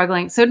still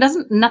struggling. So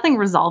nothing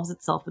resolves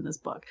itself in this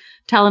book.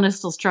 Talon is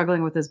still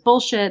struggling with this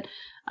bullshit.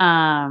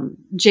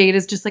 Jade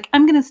is just like,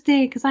 I'm going to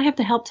stay because I have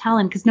to help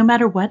Talon because no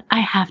matter what, I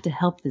have to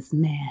help this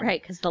man.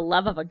 Right. Because the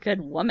love of a good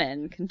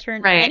woman can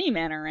turn any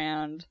man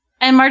around.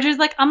 And Marjorie's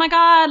like, oh my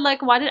God,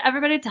 like, why did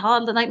everybody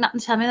tell me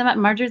that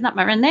Marjorie's not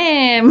my real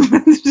name?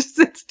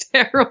 It's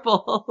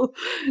terrible.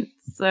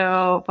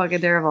 So fucking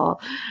terrible.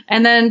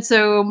 And then,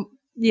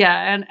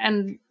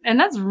 and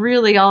that's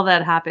really all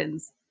that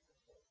happens.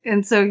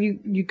 And so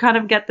you kind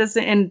of get this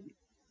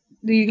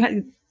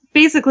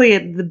basically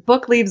the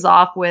book leaves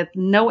off with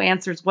no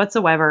answers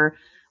whatsoever,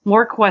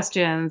 more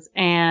questions,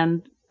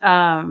 and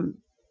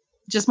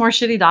just more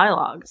shitty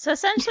dialogue. So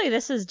essentially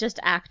this is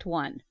just Act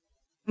 1.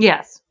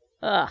 Yes.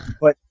 Ugh.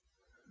 But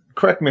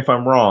correct me if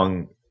I'm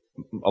wrong,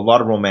 a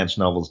lot of romance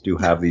novels do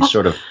have these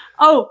sort of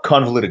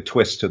convoluted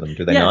twists to them,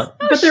 do they not?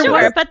 But they get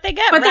wrapped up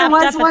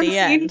at the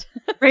end.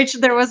 Rachel,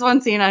 there was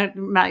one scene,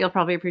 Matt, you'll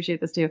probably appreciate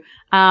this too,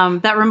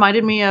 that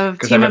reminded me of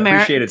Team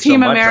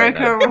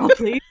America World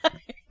Police.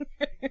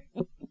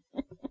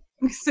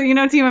 So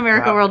Team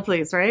America World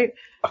Police, right?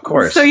 Of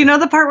course. So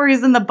the part where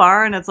he's in the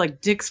bar and it's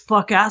like dicks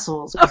fuck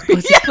assholes.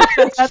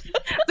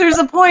 There's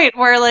a point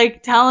where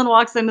like Talon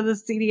walks into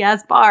this seedy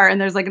ass bar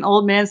and there's like an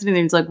old man sitting there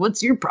and he's like,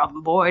 what's your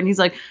problem, boy? And he's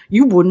like,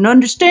 you wouldn't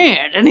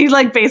understand. And he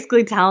like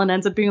basically Talon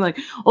ends up being like,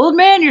 old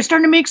man, you're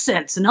starting to make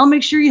sense and I'll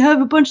make sure you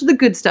have a bunch of the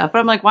good stuff. And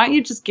I'm like, why don't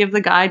you just give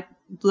the guy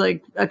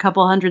like a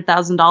couple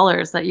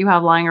 $100,000 that you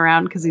have lying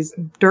around because he's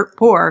dirt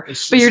poor,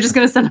 but you're just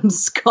going to send him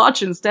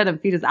scotch instead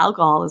and feed his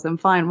alcoholism.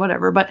 Fine,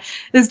 whatever. But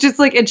it's just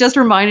like, it just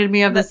reminded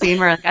me of the scene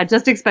where like, I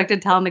just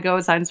expected Talon to go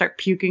outside and start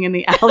puking in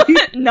the alley.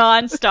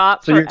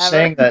 Non-stop So forever. You're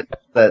saying that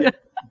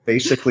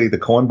basically the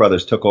Coen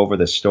brothers took over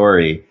this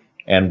story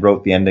and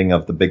wrote the ending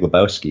of The Big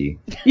Lebowski.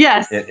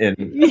 Yes.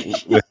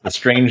 With the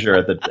stranger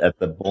at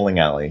the bowling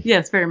alley.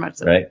 Yes, very much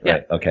so. Right? Yeah.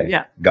 Right. Okay.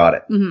 Yeah. Got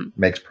it. Mm-hmm.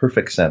 Makes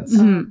perfect sense.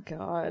 Mm-hmm.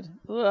 God.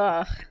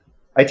 Ugh.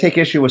 I take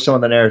issue with some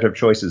of the narrative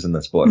choices in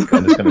this book.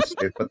 I'm just going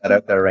to put that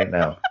out there right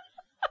now.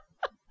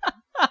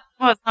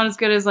 Well, it's not as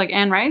good as like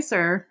Anne Rice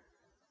or...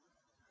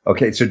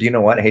 Okay, so do you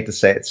know what? I hate to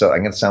say it, so I'm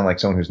going to sound like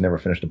someone who's never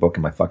finished a book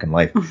in my fucking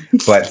life.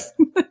 But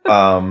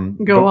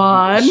go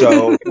on.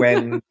 So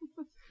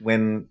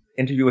when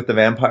Interview with the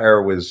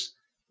Vampire was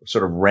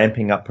sort of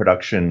ramping up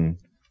production,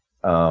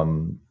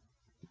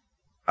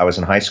 I was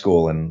in high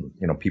school and,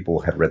 people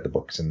had read the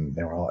books and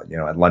they were all,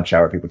 at lunch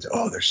hour, people would say,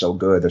 oh, they're so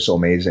good. They're so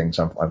amazing.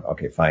 So I'm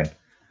okay, fine.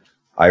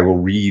 I will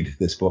read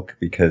this book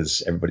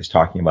because everybody's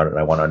talking about it and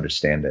I want to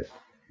understand it.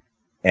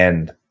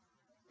 And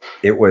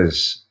it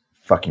was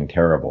fucking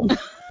terrible.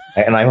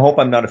 And I hope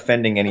I'm not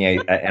offending any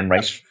Anne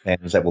Rice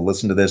fans that will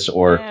listen to this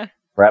or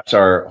perhaps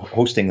are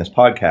hosting this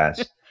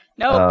podcast.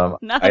 No,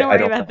 nothing to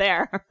worry about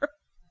there.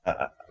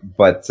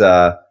 But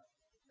I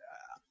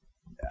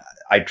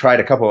tried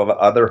a couple of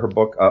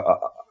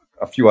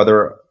a few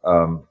other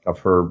of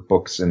her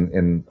books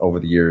in over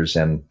the years,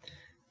 and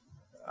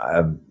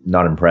I'm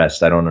not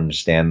impressed. I don't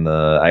understand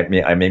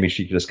maybe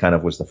she just kind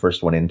of was the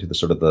first one into the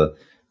sort of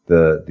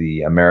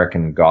the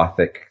American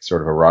Gothic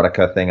sort of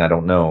erotica thing. I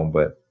don't know,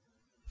 but.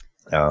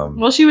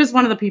 Well, she was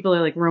one of the people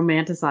who like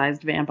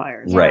romanticized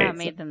vampires. Yeah, right.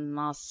 Made them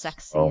all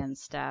sexy and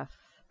stuff.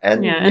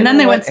 And then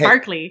they went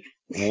sparkly.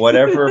 Hey,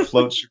 whatever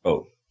floats your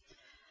boat.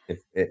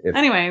 If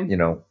anyway,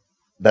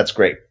 that's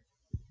great.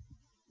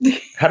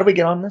 How do we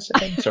get on this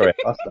again? Sorry,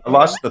 I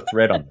lost the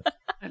thread on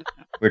this.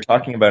 We were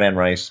talking about Anne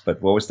Rice,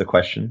 but what was the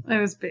question?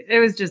 It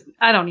was just,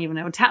 I don't even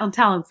know.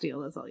 Talon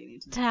Steele, that's all you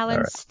need to know.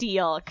 Talon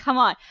Steele. Come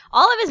on.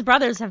 All of his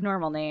brothers have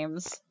normal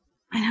names.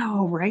 I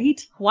know, right?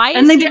 Why is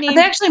And he they named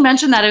actually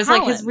mentioned that. It was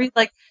Talon?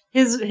 like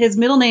his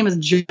middle name is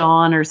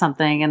John or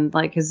something, and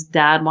like his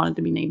dad wanted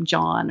to be named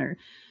John, or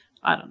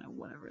I don't know,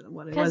 what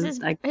it was.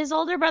 Because his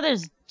older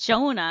brother's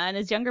Jonah, and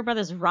his younger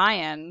brother's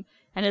Ryan,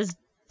 and his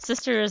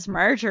sister is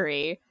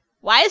Marjorie.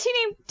 Why is he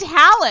named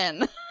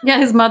Talon? Yeah,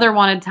 his mother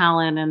wanted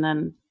Talon, and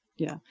then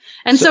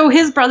and so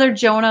his brother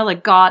Jonah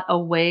like got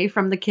away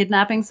from the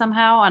kidnapping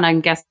somehow, and I'm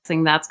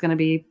guessing that's going to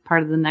be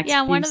part of the next.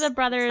 Yeah, one of piece the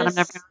brothers. that I'm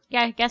never-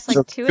 Yeah, I guess like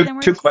So two of them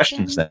were two taken.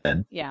 questions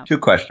then. Yeah. Two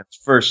questions.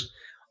 First,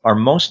 are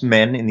most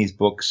men in these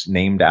books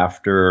named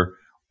after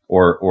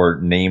or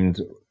named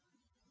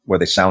where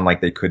they sound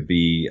like they could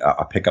be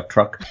a pickup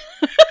truck?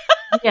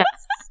 Yes,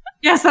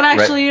 yes, that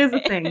actually is a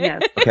thing.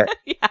 Yes. Okay.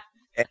 Yeah.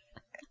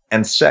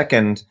 And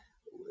second,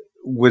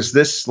 was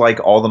this like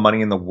all the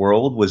money in the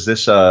world? Was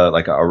this a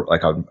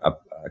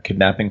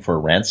kidnapping for a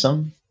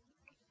ransom?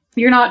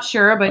 You're not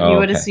sure, but you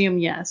would Okay. assume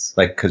yes.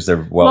 Like because they're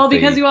wealthy. Well,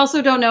 because you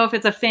also don't know if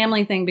it's a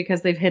family thing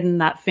because they've hidden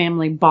that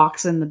family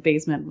box in the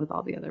basement with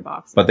all the other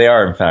boxes. But they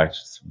are in fact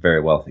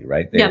very wealthy,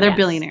 right? Yeah, they're Yes.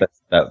 billionaires.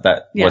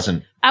 That Yeah.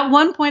 wasn't. At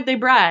one point, they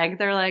brag.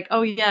 They're like,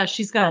 "Oh yeah,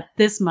 she's got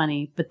this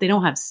money, but they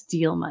don't have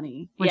Steele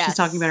money." When she's Yes.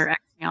 talking about her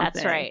ex-fiance.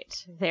 That's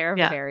right. They're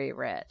Yeah. very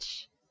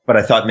rich. But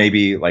I thought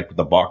maybe like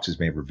the boxes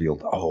may have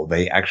revealed, oh,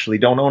 they actually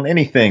don't own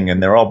anything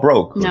and they're all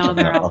broke. No,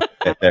 they're all-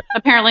 Okay.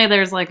 Apparently,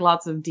 there's like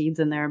lots of deeds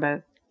in there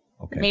about.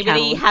 Okay. Maybe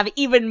Cattle. they have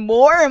even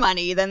more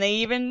money than they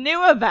even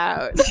knew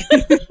about.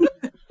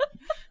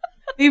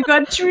 We've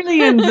got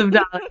trillions of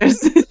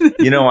dollars.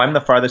 You know, I'm the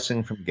farthest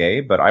thing from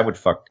gay, but I would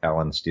fuck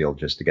Talon Steele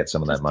just to get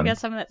some of that Just to money. get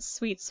some of that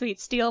sweet, sweet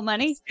Steele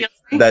money.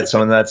 That's some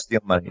of that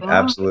Steele money. Well,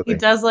 Absolutely. He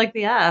does like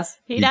the ass.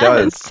 He He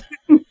does.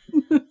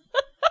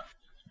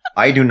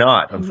 I do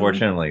not, Mm-hmm.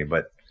 unfortunately,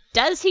 but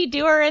Does he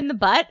do her in the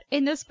butt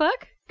in this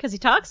book? Because he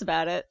talks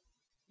about it.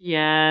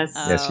 Yes.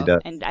 Yes, he Oh,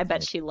 does. And I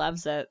bet she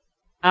loves it.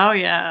 Oh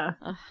yeah.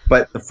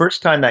 but the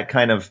first time that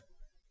kind of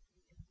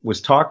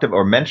was talked of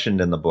or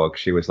mentioned in the book,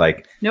 she was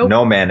like, Nope.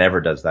 "No man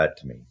ever does that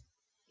to me."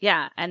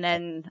 Yeah, and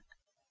then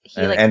he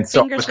And- like and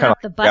so it fingers was her kinda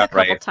up the like, butt yeah, a couple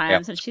right,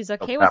 times, yeah. and she's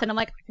okay with it. And I'm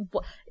like,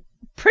 what?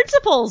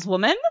 Principles,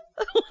 woman.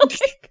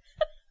 Like,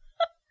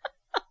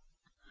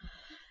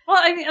 Well,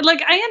 I mean,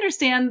 like I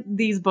understand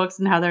these books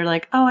and how they're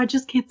like, oh, I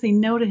just can't say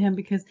no to him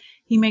because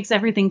he makes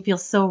everything feel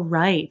so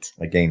right.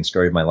 Again,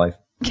 story of my life.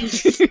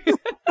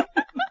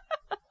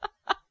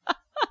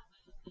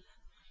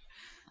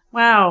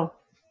 Wow.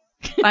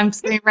 I'm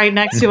sitting right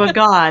next to a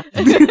god.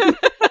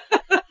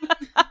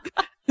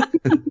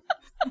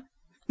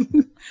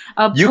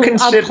 You can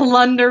sit- a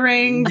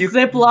plundering you-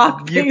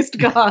 Ziploc-based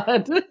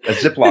god. A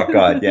Ziploc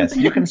god, yes.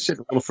 You can sit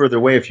a little further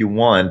away if you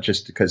want,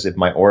 just because if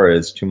my aura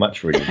is too much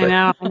for you. But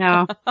I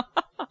know.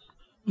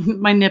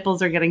 My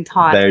nipples are getting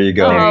taut. there you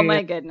go. There Oh you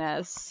my go.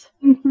 goodness.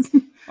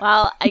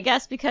 Well, I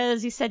guess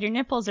because you said your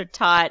nipples are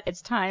taut,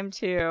 it's time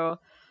to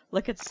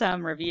look at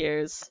some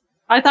reviews.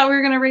 I thought we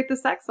were going to rate the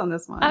sex on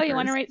this one. Oh, you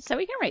want to first. rate? So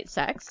we can rate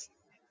sex.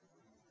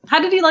 How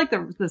did you like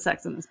the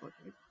sex in this book?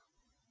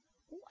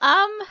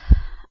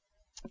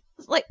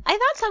 Like I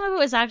thought some of it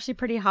was actually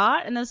pretty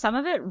hot, and then some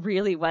of it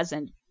really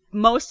wasn't.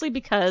 Mostly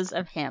because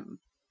of him.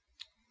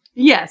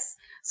 Yes.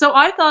 So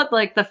I thought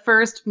like the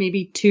first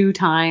maybe 2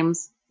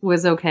 times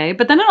was okay,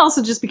 but then it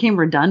also just became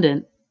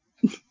redundant.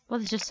 Well,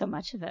 there's just so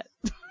much of it.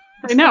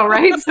 I know,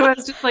 right? So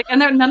it's just like, and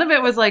then none of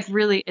it was like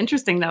really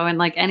interesting though in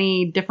like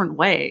any different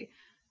way.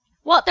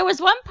 Well, there was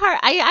one part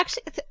I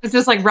actually. It's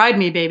just like ride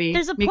me, baby.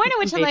 There's a Make point me at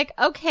which I'm baby. like,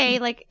 okay,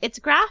 like it's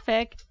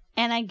graphic,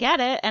 and I get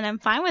it, and I'm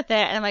fine with it,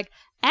 and I'm like,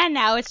 and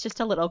now it's just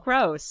a little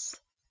gross.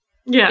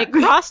 yeah, It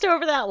crossed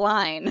over that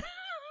line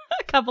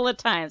a couple of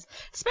times,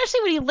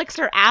 especially when he licks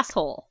her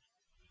asshole.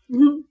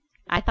 Mhm.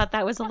 I thought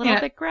that was a little Yeah.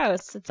 bit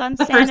gross. It's first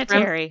rim.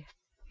 unsanitary.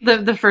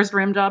 the first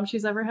rim job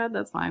she's ever had.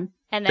 That's fine.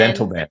 And then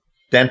Dental dam.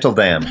 Dental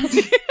dam.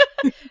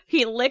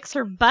 he licks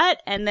her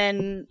butt and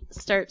then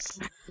starts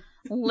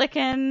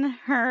licking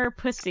her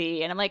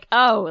pussy, and I'm like,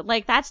 oh,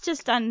 like that's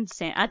just that's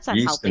Yeast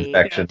unhealthy.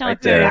 infection Don't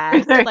right do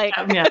there. that. Like,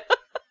 yeah,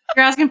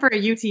 you're asking for a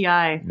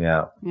UTI.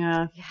 Yeah.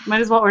 Yeah,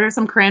 might as well order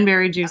some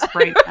cranberry juice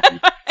right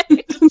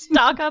then.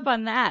 stock up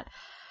on that.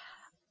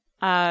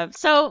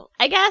 So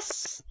I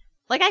guess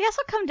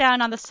I'll come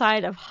down on the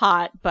side of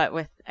hot, but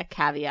with a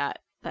caveat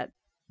that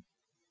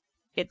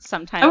it's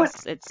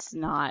sometimes it's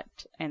not,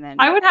 and then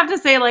I would have to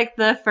say like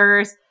the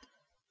first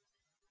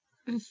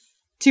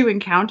 2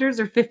 encounters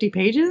or 50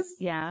 pages,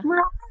 yeah.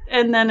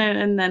 and then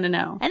a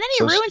no. And then he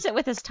So- ruins it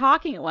with his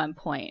talking at one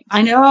point.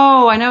 I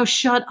know.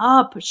 Shut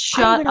up. I'm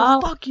Shut gonna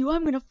up. fuck you.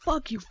 I'm gonna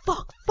fuck you.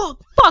 Fuck.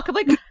 I'm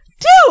like,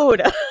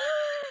 dude.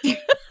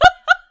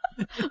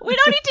 We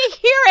don't need to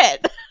hear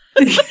it.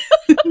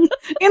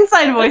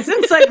 Inside voice.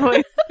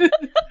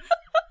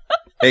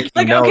 Taking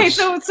Like, notes.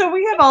 okay, so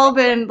we have all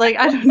been like,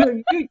 I don't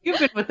know, you've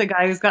been with the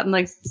guy who's gotten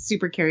like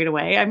super carried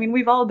away. I mean,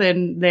 we've all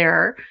been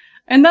there.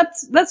 And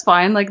that's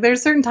fine. Like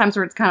there's certain times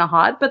where it's kind of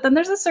hot, but then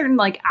there's a certain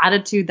like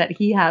attitude that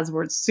he has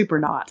where it's super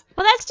not.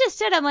 Well, that's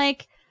just it. I'm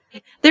like,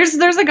 There's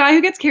a guy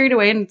who gets carried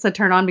away and it's a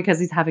turn on because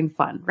he's having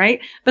fun, right?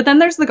 But then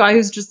there's the guy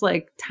who's just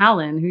like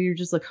Talon, who you're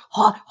just like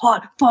hot,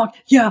 fuck,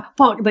 yeah,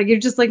 fuck. Like you're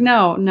just like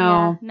no.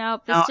 nope. No.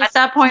 This just, At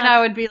that point, it's not-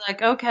 I would be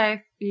like,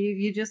 okay,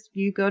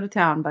 you go to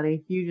town,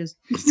 buddy. You just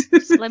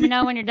just let me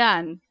know when you're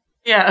done.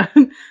 yeah.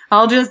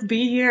 I'll just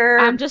be here.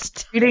 I'm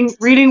just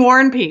reading War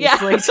and Peace. Yeah.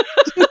 Like,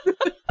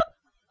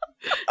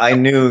 I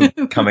knew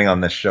coming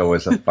on this show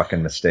was a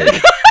fucking mistake.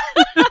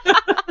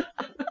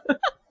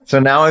 So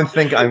now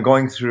I'm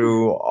going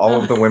through all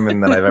of the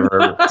women that I've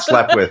ever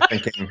slept with,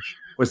 thinking,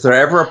 was there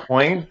ever a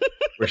point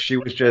where she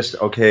was just,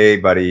 okay,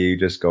 buddy, you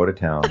just go to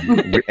town?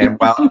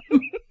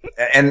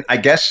 And I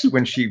guess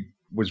when she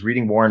was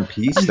reading War and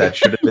Peace, that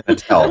should have been a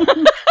tell.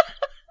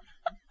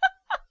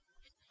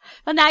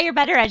 Well, now you're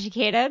better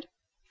educated.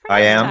 For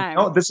I next am. time.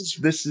 Oh, this is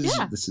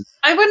Yeah.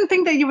 I wouldn't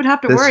think that you would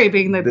have to This- worry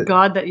being the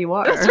god that you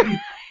are.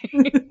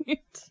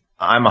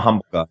 I'm a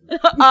humble god.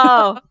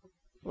 Oh.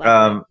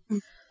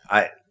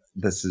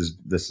 This is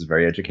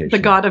very educational. The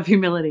god of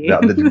humility. Yeah,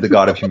 the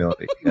god of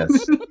humility.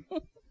 Yes.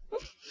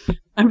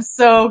 I'm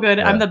so good.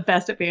 Yeah. I'm the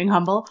best at being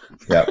humble.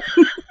 Yeah.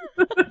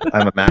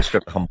 I'm a master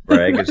of the humble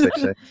brag, as they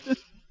say.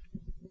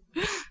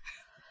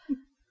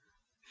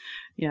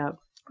 Yeah.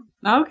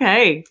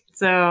 Okay.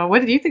 So, what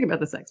did you think about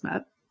the sex,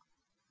 Matt?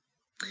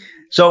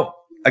 So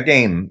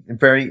again,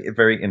 very,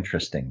 very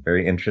interesting.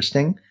 Very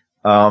interesting.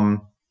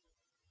 I'm,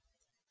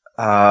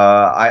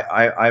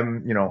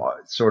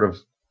 sort of,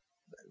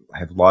 I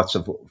have lots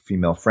of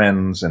female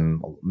friends,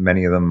 and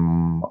many of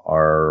them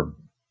are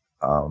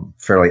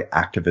fairly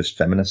activist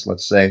feminists,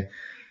 let's say.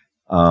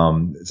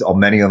 So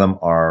many of them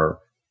are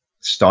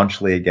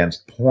staunchly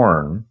against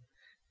porn.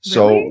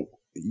 So Really?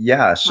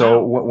 yeah.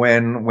 So Wow.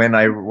 when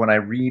I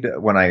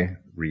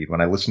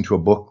listen to a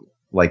book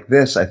like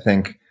this, I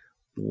think,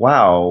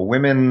 wow,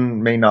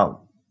 women may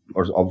not,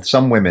 or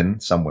some women,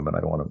 I don't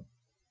want to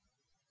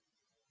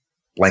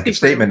blanket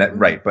Speak for statement, everyone.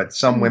 right? But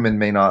some Mhm. women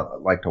may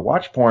not like to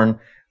watch porn,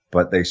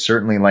 but they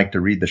certainly like to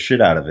read the shit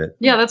out of it.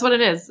 Yeah, that's what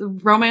it is.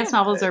 Romance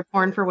novels are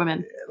porn for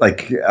women.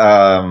 Like,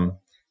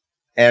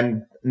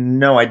 and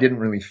no, I didn't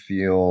really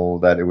feel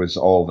that it was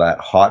all that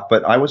hot,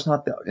 but I was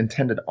not the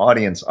intended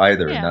audience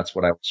either. Yeah. And that's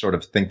what I was sort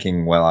of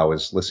thinking while I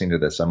was listening to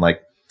this. I'm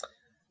like,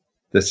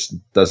 this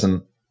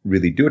doesn't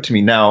really do it to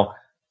me. Now,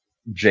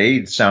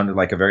 Jade sounded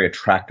like a very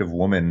attractive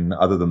woman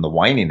other than the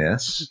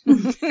whininess.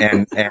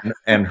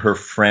 and her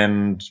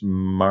friend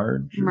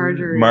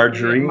Marjorie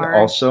Marge.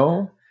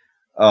 also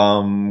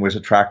was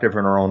attractive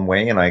in her own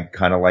way, and I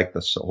kind of like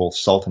the whole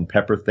salt and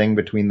pepper thing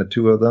between the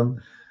two of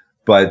them.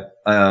 But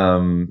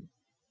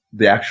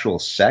the actual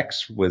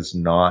sex was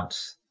not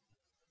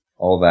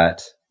all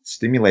that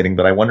stimulating.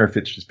 But I wonder if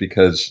it's just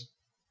because,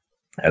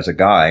 as a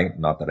guy,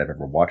 not that I've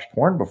ever watched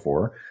porn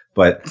before,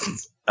 but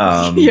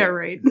Yeah,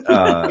 right.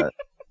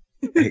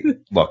 hey,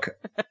 look,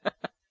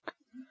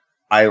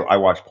 I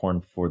watch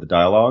porn for the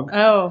dialogue.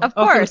 Of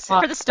course,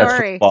 for the That's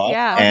story. plot,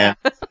 Yeah.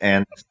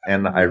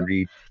 and I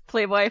read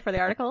Playboy for the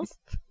articles.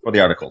 for the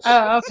articles.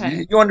 Oh,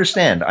 okay. You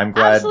understand. I'm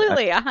glad.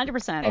 Absolutely,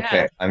 100%.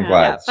 Okay, I'm Yeah.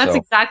 glad. That's So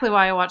exactly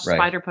why I watched Right.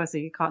 Spider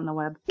Pussy Caught in the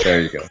Web.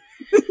 there you go.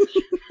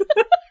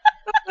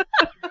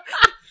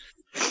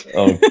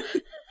 Oh,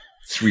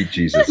 sweet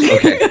Jesus.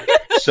 Okay.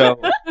 So,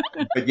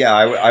 but yeah,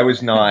 I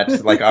was not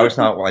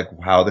like,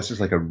 wow, this is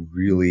like a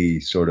really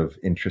sort of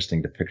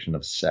interesting depiction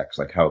of sex.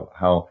 Like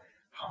how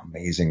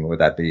amazing would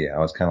that be? I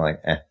was kind of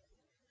like, eh.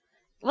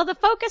 Well, the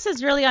focus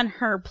is really on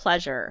her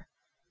pleasure.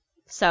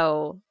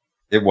 So,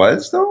 It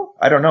was though?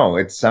 I don't know.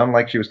 It sounded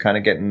like she was kind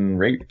of getting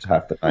raped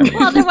half the time.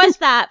 well, there was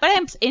that,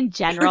 but in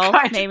general,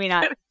 Kind of. maybe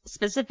not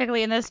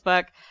specifically in this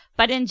book,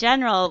 but in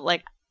general,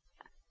 like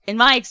in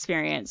my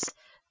experience,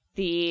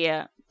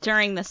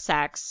 during the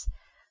sex,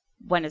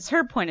 when it's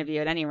her point of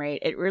view, at any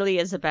rate, it really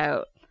is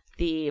about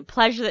the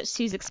pleasure that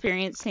she's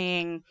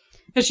experiencing.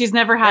 Because she's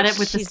never had But it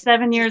with the she's-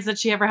 7 years that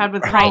she ever had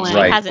with Right, Colin. she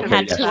Right. hasn't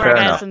had Okay, two yeah, fair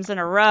enough. orgasms in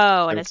a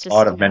row, and There it's was just a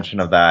lot of mention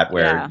of that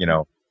where,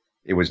 Yeah.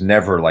 it was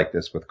never like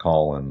this with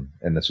Colin,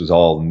 and this was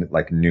all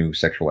like new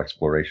sexual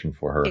exploration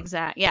for her.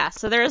 Exactly. Yeah.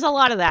 So there is a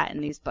lot of that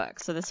in these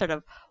books. So this sort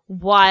of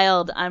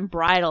wild,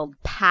 unbridled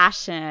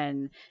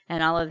passion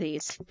and all of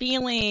these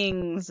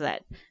feelings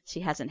that she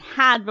hasn't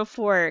had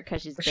before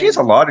because She has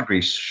a law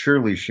degree.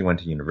 Surely she went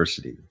to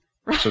university.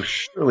 So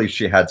surely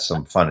she had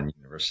some fun in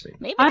university.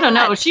 Maybe I don't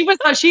know.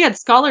 not. She had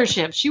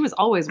scholarships. She was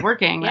always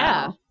working.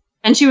 Yeah.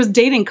 And she was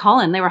dating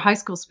Colin. They were high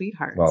school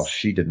sweethearts. Well,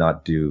 she did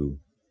not do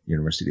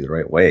university the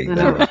right way. I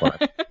That was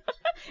what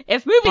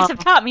If movies have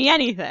taught me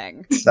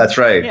anything. that's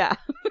right. Yeah.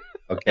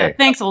 Okay.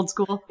 Thanks, old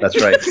school. That's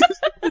right.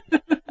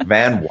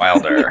 Van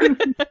Wilder.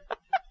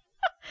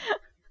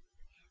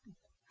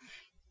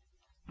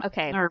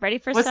 Okay. Or Ready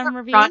for what's some the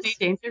reviews? Rodney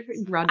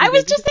Dangerfield? Rodney I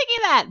was Dangerfield? just thinking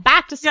that.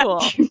 Back to Yeah.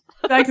 school.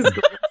 Back to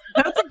school.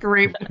 That's a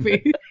great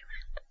movie.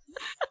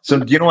 So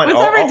do you know what? What's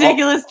that I'll-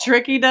 ridiculous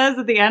trick he does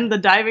at the end? The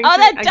diving Oh,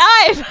 trick?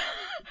 that dive!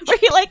 Where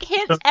he like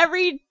hits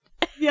every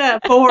Yeah,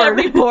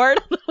 board. board.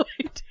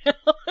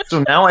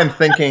 So now I'm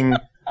thinking,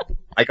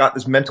 I got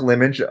this mental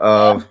image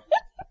of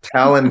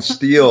Talon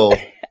Steele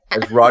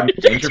as Rodney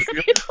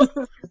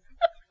Dangerfield.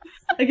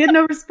 I get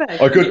no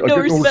respect. I get No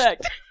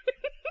respect.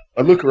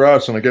 I look her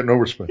ass and I get no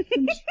respect.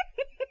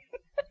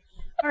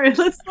 All right,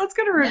 let's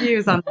go to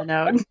reviews on the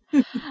note.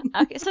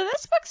 Okay, so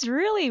this book's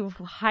really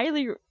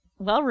highly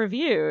well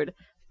reviewed.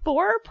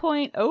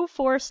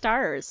 4.04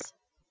 stars.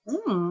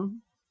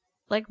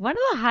 Like one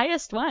of the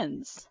highest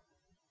ones.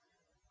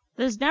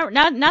 There's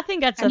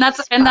nothing gets and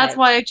that's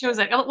why I chose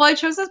it. Well, I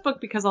chose this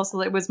book because also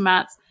it was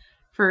Matt's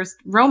first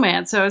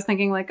romance, so I was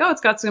thinking like, oh,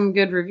 it's got some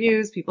good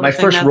reviews. People. My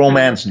first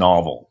romance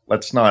novel.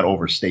 Let's not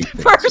overstate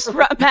things.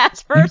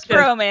 Matt's first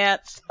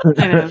romance.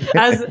 I know.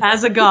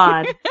 As a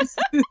god,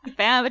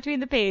 found between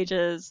the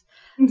pages.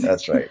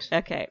 That's right.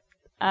 Okay.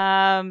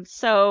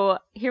 So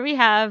here we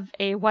have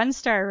a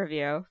 1-star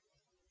review.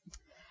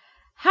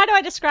 How do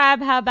I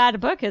describe how bad a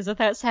book is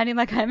without sounding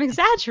like I'm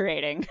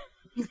exaggerating?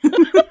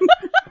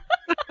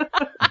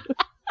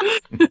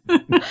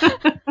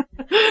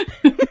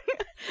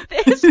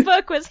 This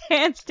book was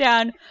hands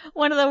down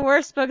one of the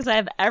worst books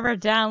I've ever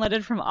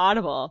downloaded from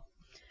Audible.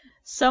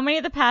 So many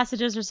of the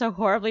passages are so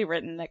horribly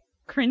written that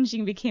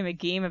cringing became a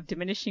game of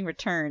diminishing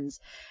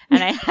returns,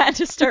 and I had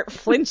to start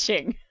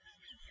flinching.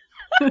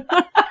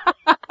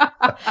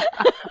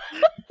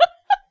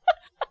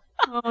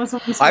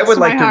 I would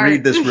like to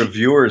read this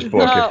reviewer's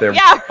book if they're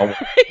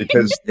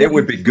because it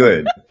would be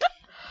good.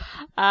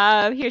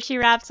 Here she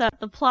wraps up.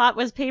 The plot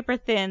was paper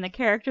thin. The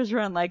characters were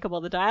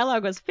unlikable. The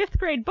dialogue was 5th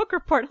grade book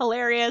report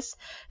hilarious.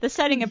 The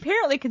setting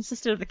apparently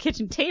consisted of the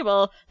kitchen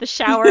table, the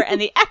shower, and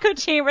the echo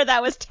chamber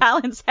that was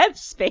Talon's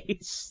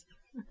headspace.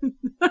 The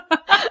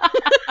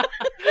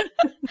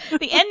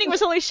ending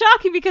was only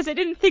shocking because I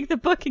didn't think the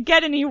book could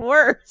get any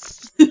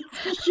worse.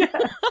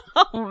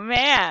 Oh,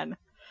 man.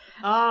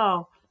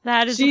 Oh.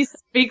 That is. She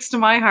speaks to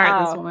my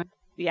heart, this woman.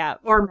 Yeah.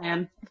 Or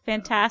man.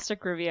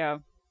 Fantastic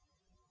review.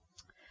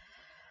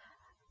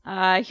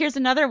 Here's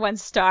another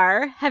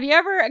 1-star. Have you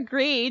ever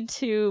agreed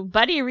to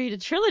buddy read a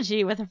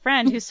trilogy with a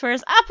friend who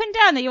swears up and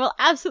down that you will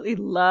absolutely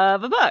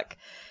love a book?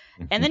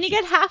 And then you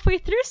get halfway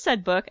through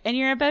said book and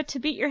you're about to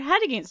beat your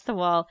head against the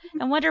wall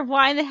and wonder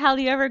why in the hell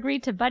you ever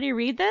agreed to buddy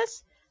read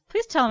this?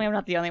 Please tell me I'm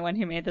not the only one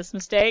who made this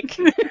mistake.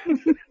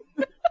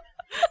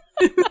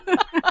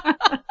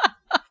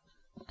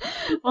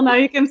 Well, now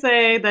you can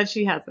say that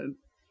she hasn't.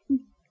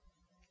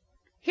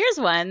 Here's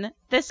one.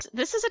 This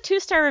is a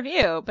 2-star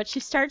review, but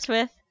she starts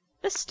with,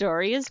 "The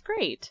story is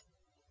great."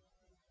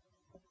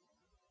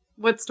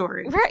 What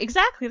story? Right,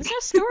 exactly. There's no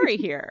story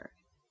here.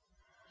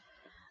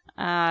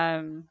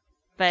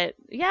 But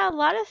yeah, a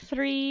lot of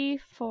 3,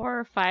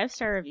 4,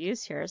 5-star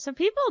reviews here. So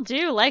people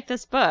do like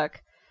this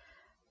book.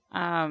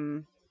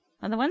 And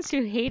the ones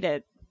who hate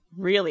it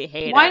really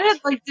hate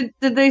it.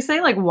 Did they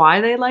say like why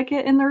they like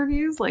it in the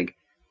reviews? Like,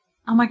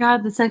 oh my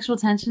god, the sexual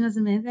tension is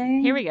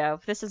amazing. Here we go.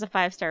 This is a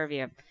 5-star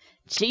review.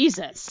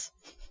 Jesus.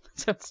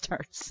 So it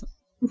starts.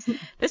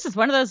 This is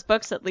one of those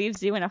books that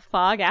leaves you in a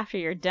fog after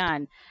you're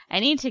done. I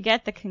need to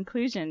get the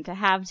conclusion to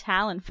have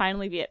Talon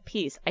finally be at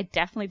peace. I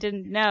definitely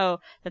didn't know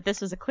that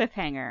this was a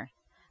cliffhanger.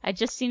 I'd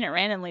just seen it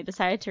randomly,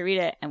 decided to read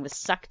it, and was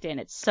sucked in.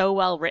 It's so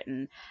well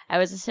written. I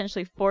was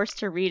essentially forced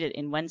to read it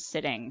in one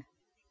sitting.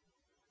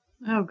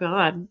 Oh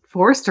god.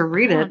 Forced to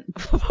read it.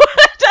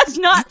 That does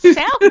not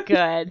sound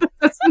good.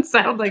 Doesn't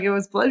sound like it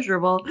was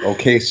pleasurable.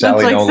 Okay,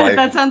 Sally, like, no life.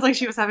 That sounds like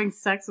she was having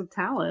sex with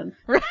Talon.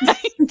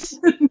 Right.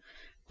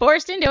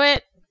 Forced into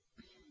it.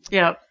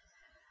 Yep.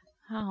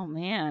 Oh,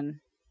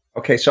 man.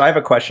 Okay, so I have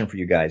a question for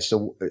you guys.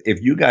 So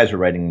if you guys were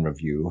writing a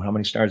review, how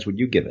many stars would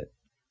you give it?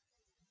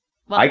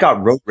 Well, I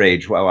got road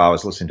rage while I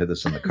was listening to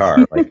this in the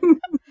car. Like,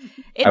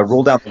 I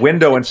roll down the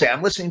window and say,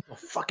 I'm listening to a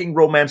fucking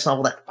romance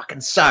novel that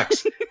fucking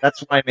sucks.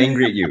 That's why I'm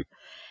angry at you.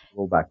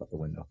 Roll back up the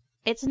window.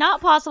 It's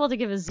not possible to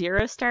give a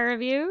 0-star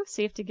review,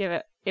 so you have to give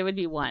it would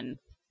be 1.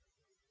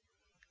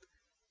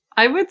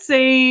 I would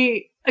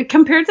say,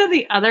 compared to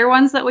the other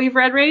ones that we've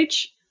read,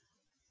 Rach,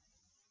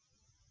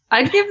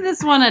 I'd give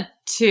this one a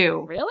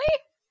 2. Really?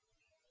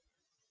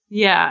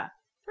 Yeah.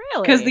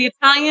 Really? Because the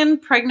Italian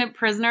pregnant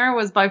prisoner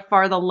was by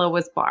far the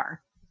lowest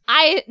bar.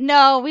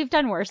 No, we've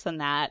done worse than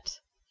that.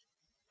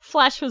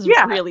 Flesh was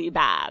really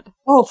bad.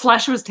 Oh,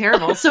 Flesh was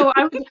terrible. So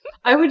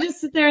I would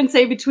just sit there and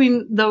say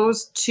between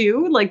those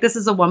two, like, this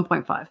is a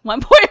 1.5.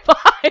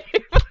 1.5?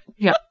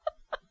 Yeah.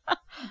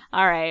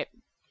 All right.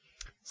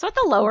 So at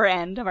the lower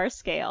end of our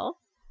scale.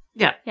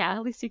 Yeah. Yeah,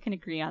 at least you can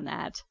agree on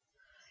that.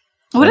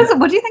 What is it?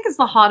 What do you think is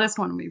the hottest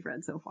one we've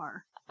read so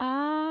far?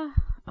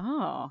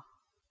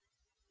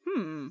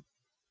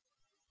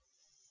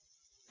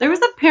 There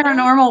was a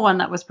paranormal one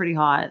that was pretty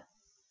hot.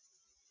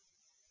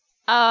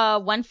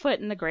 1 Foot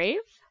in the Grave?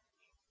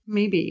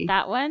 Maybe.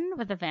 That one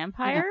with the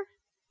vampire?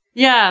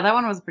 Yeah, that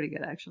one was pretty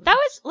good, actually. That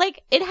was,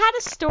 like, it had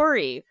a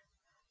story.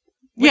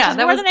 Which is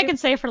more than I can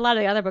say for a lot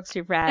of the other books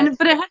we've read.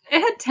 But it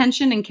had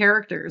tension and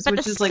characters, but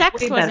which is the like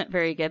sex wasn't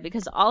very good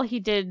because all he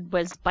did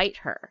was bite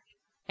her.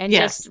 And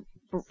just,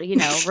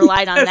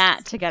 relied on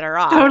that to get her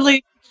off.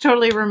 Totally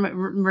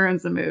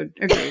ruins the mood.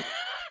 Agreed.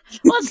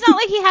 Well, it's not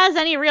like he has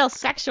any real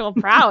sexual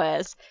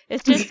prowess.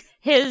 It's just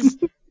his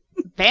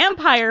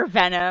vampire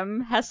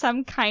venom has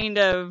some kind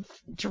of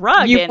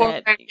drug in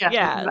it.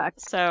 Yeah,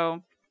 exactly.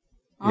 So.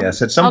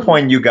 Yes, at some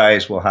point you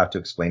guys will have to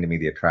explain to me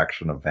the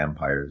attraction of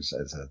vampires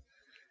as a.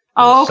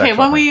 Oh, okay.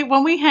 sexual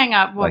When we hang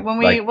up, we'll explain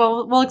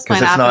because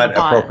it's after not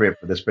the pod. appropriate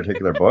for this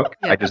particular book.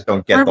 Yeah. I just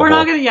don't get We're the not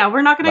whole gonna. Yeah,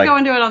 we're not gonna like, go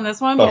into it on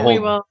this one, the but we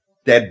whole will.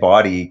 dead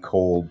body,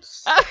 cold.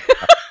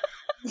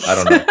 I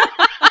don't know.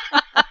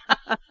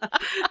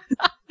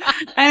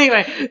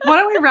 Anyway, why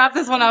don't we wrap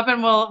this one up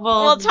and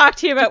we'll talk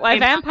to you about why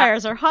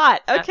vampires are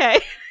hot. Okay.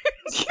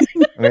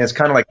 I mean, it's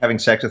kind of like having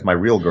sex with my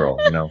real girl,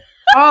 you know.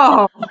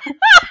 Oh.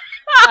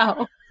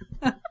 Wow.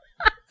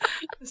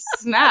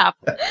 Snap.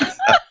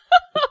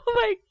 Oh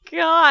my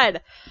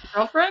god.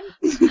 Girlfriend?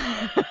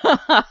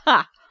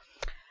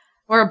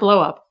 Or a blow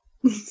up.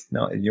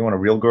 No, you know what a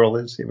real girl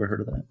is? You ever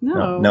heard of that?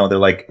 No. No, they're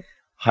like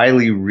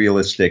highly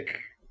realistic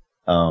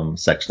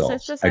sex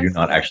dolls. Such a I do sex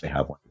not doll. actually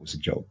have one. It was a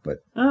joke,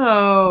 but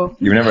Oh.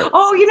 you never.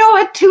 Oh, you know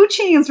what? 2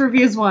 Chainz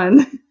reviews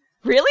one.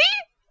 Really?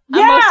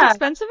 Yeah. Most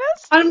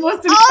expensivest? On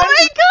most expensive. Oh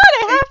my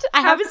god,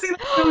 I haven't seen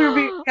the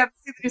movie.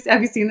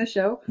 Have you seen the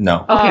show?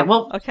 No. Okay,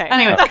 well, okay.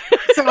 Anyway,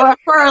 so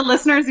for our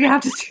listeners, you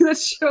have to see that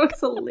show. It's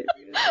hilarious.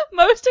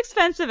 Most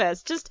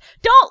expensivest. Just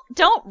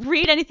don't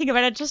read anything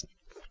about it. Just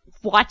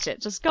watch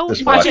it. Just go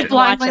Just Watch watch it it.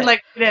 blindly Watch it.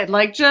 like we did.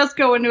 Like, just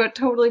go into it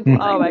totally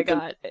blind. Oh my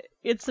god,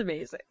 it's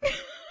amazing.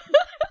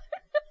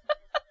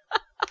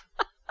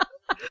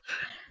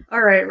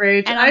 All right,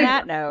 Rach. And on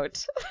that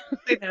note,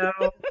 I know.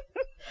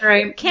 All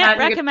right. can't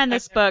Matt, you recommend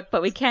this book,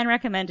 but we can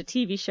recommend a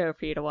TV show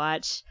for you to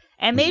watch,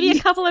 and maybe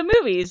a couple of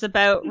movies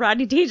about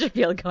Rodney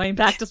Dangerfield going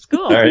back to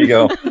school. There you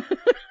go.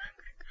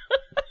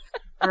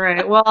 All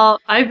right. Well,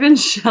 I've been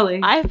Shelley.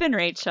 I've been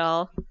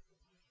Rachel.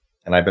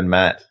 And I've been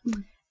Matt.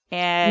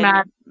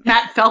 And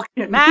Matt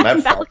Falcon.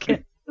 Matt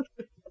Falcon.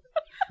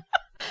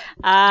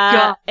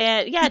 Falcon.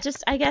 And yeah,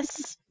 just I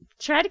guess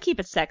try to keep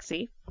it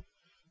sexy.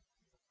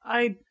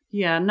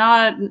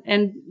 Not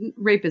and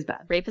rape is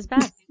bad. Rape is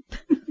bad.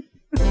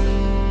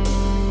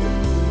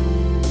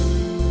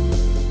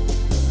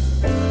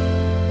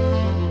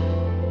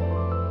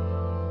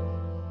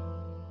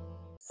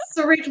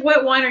 So, Rach,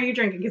 what wine are you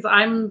drinking? Because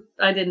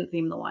I didn't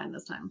theme the wine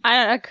this time.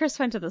 Chris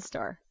went to the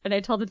store and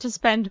I told him to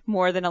spend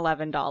more than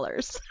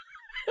 $11.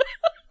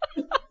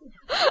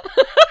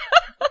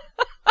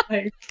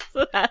 Nice.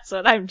 So that's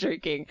what I'm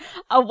drinking.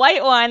 A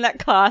white wine that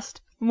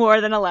cost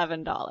more than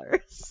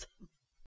 $11.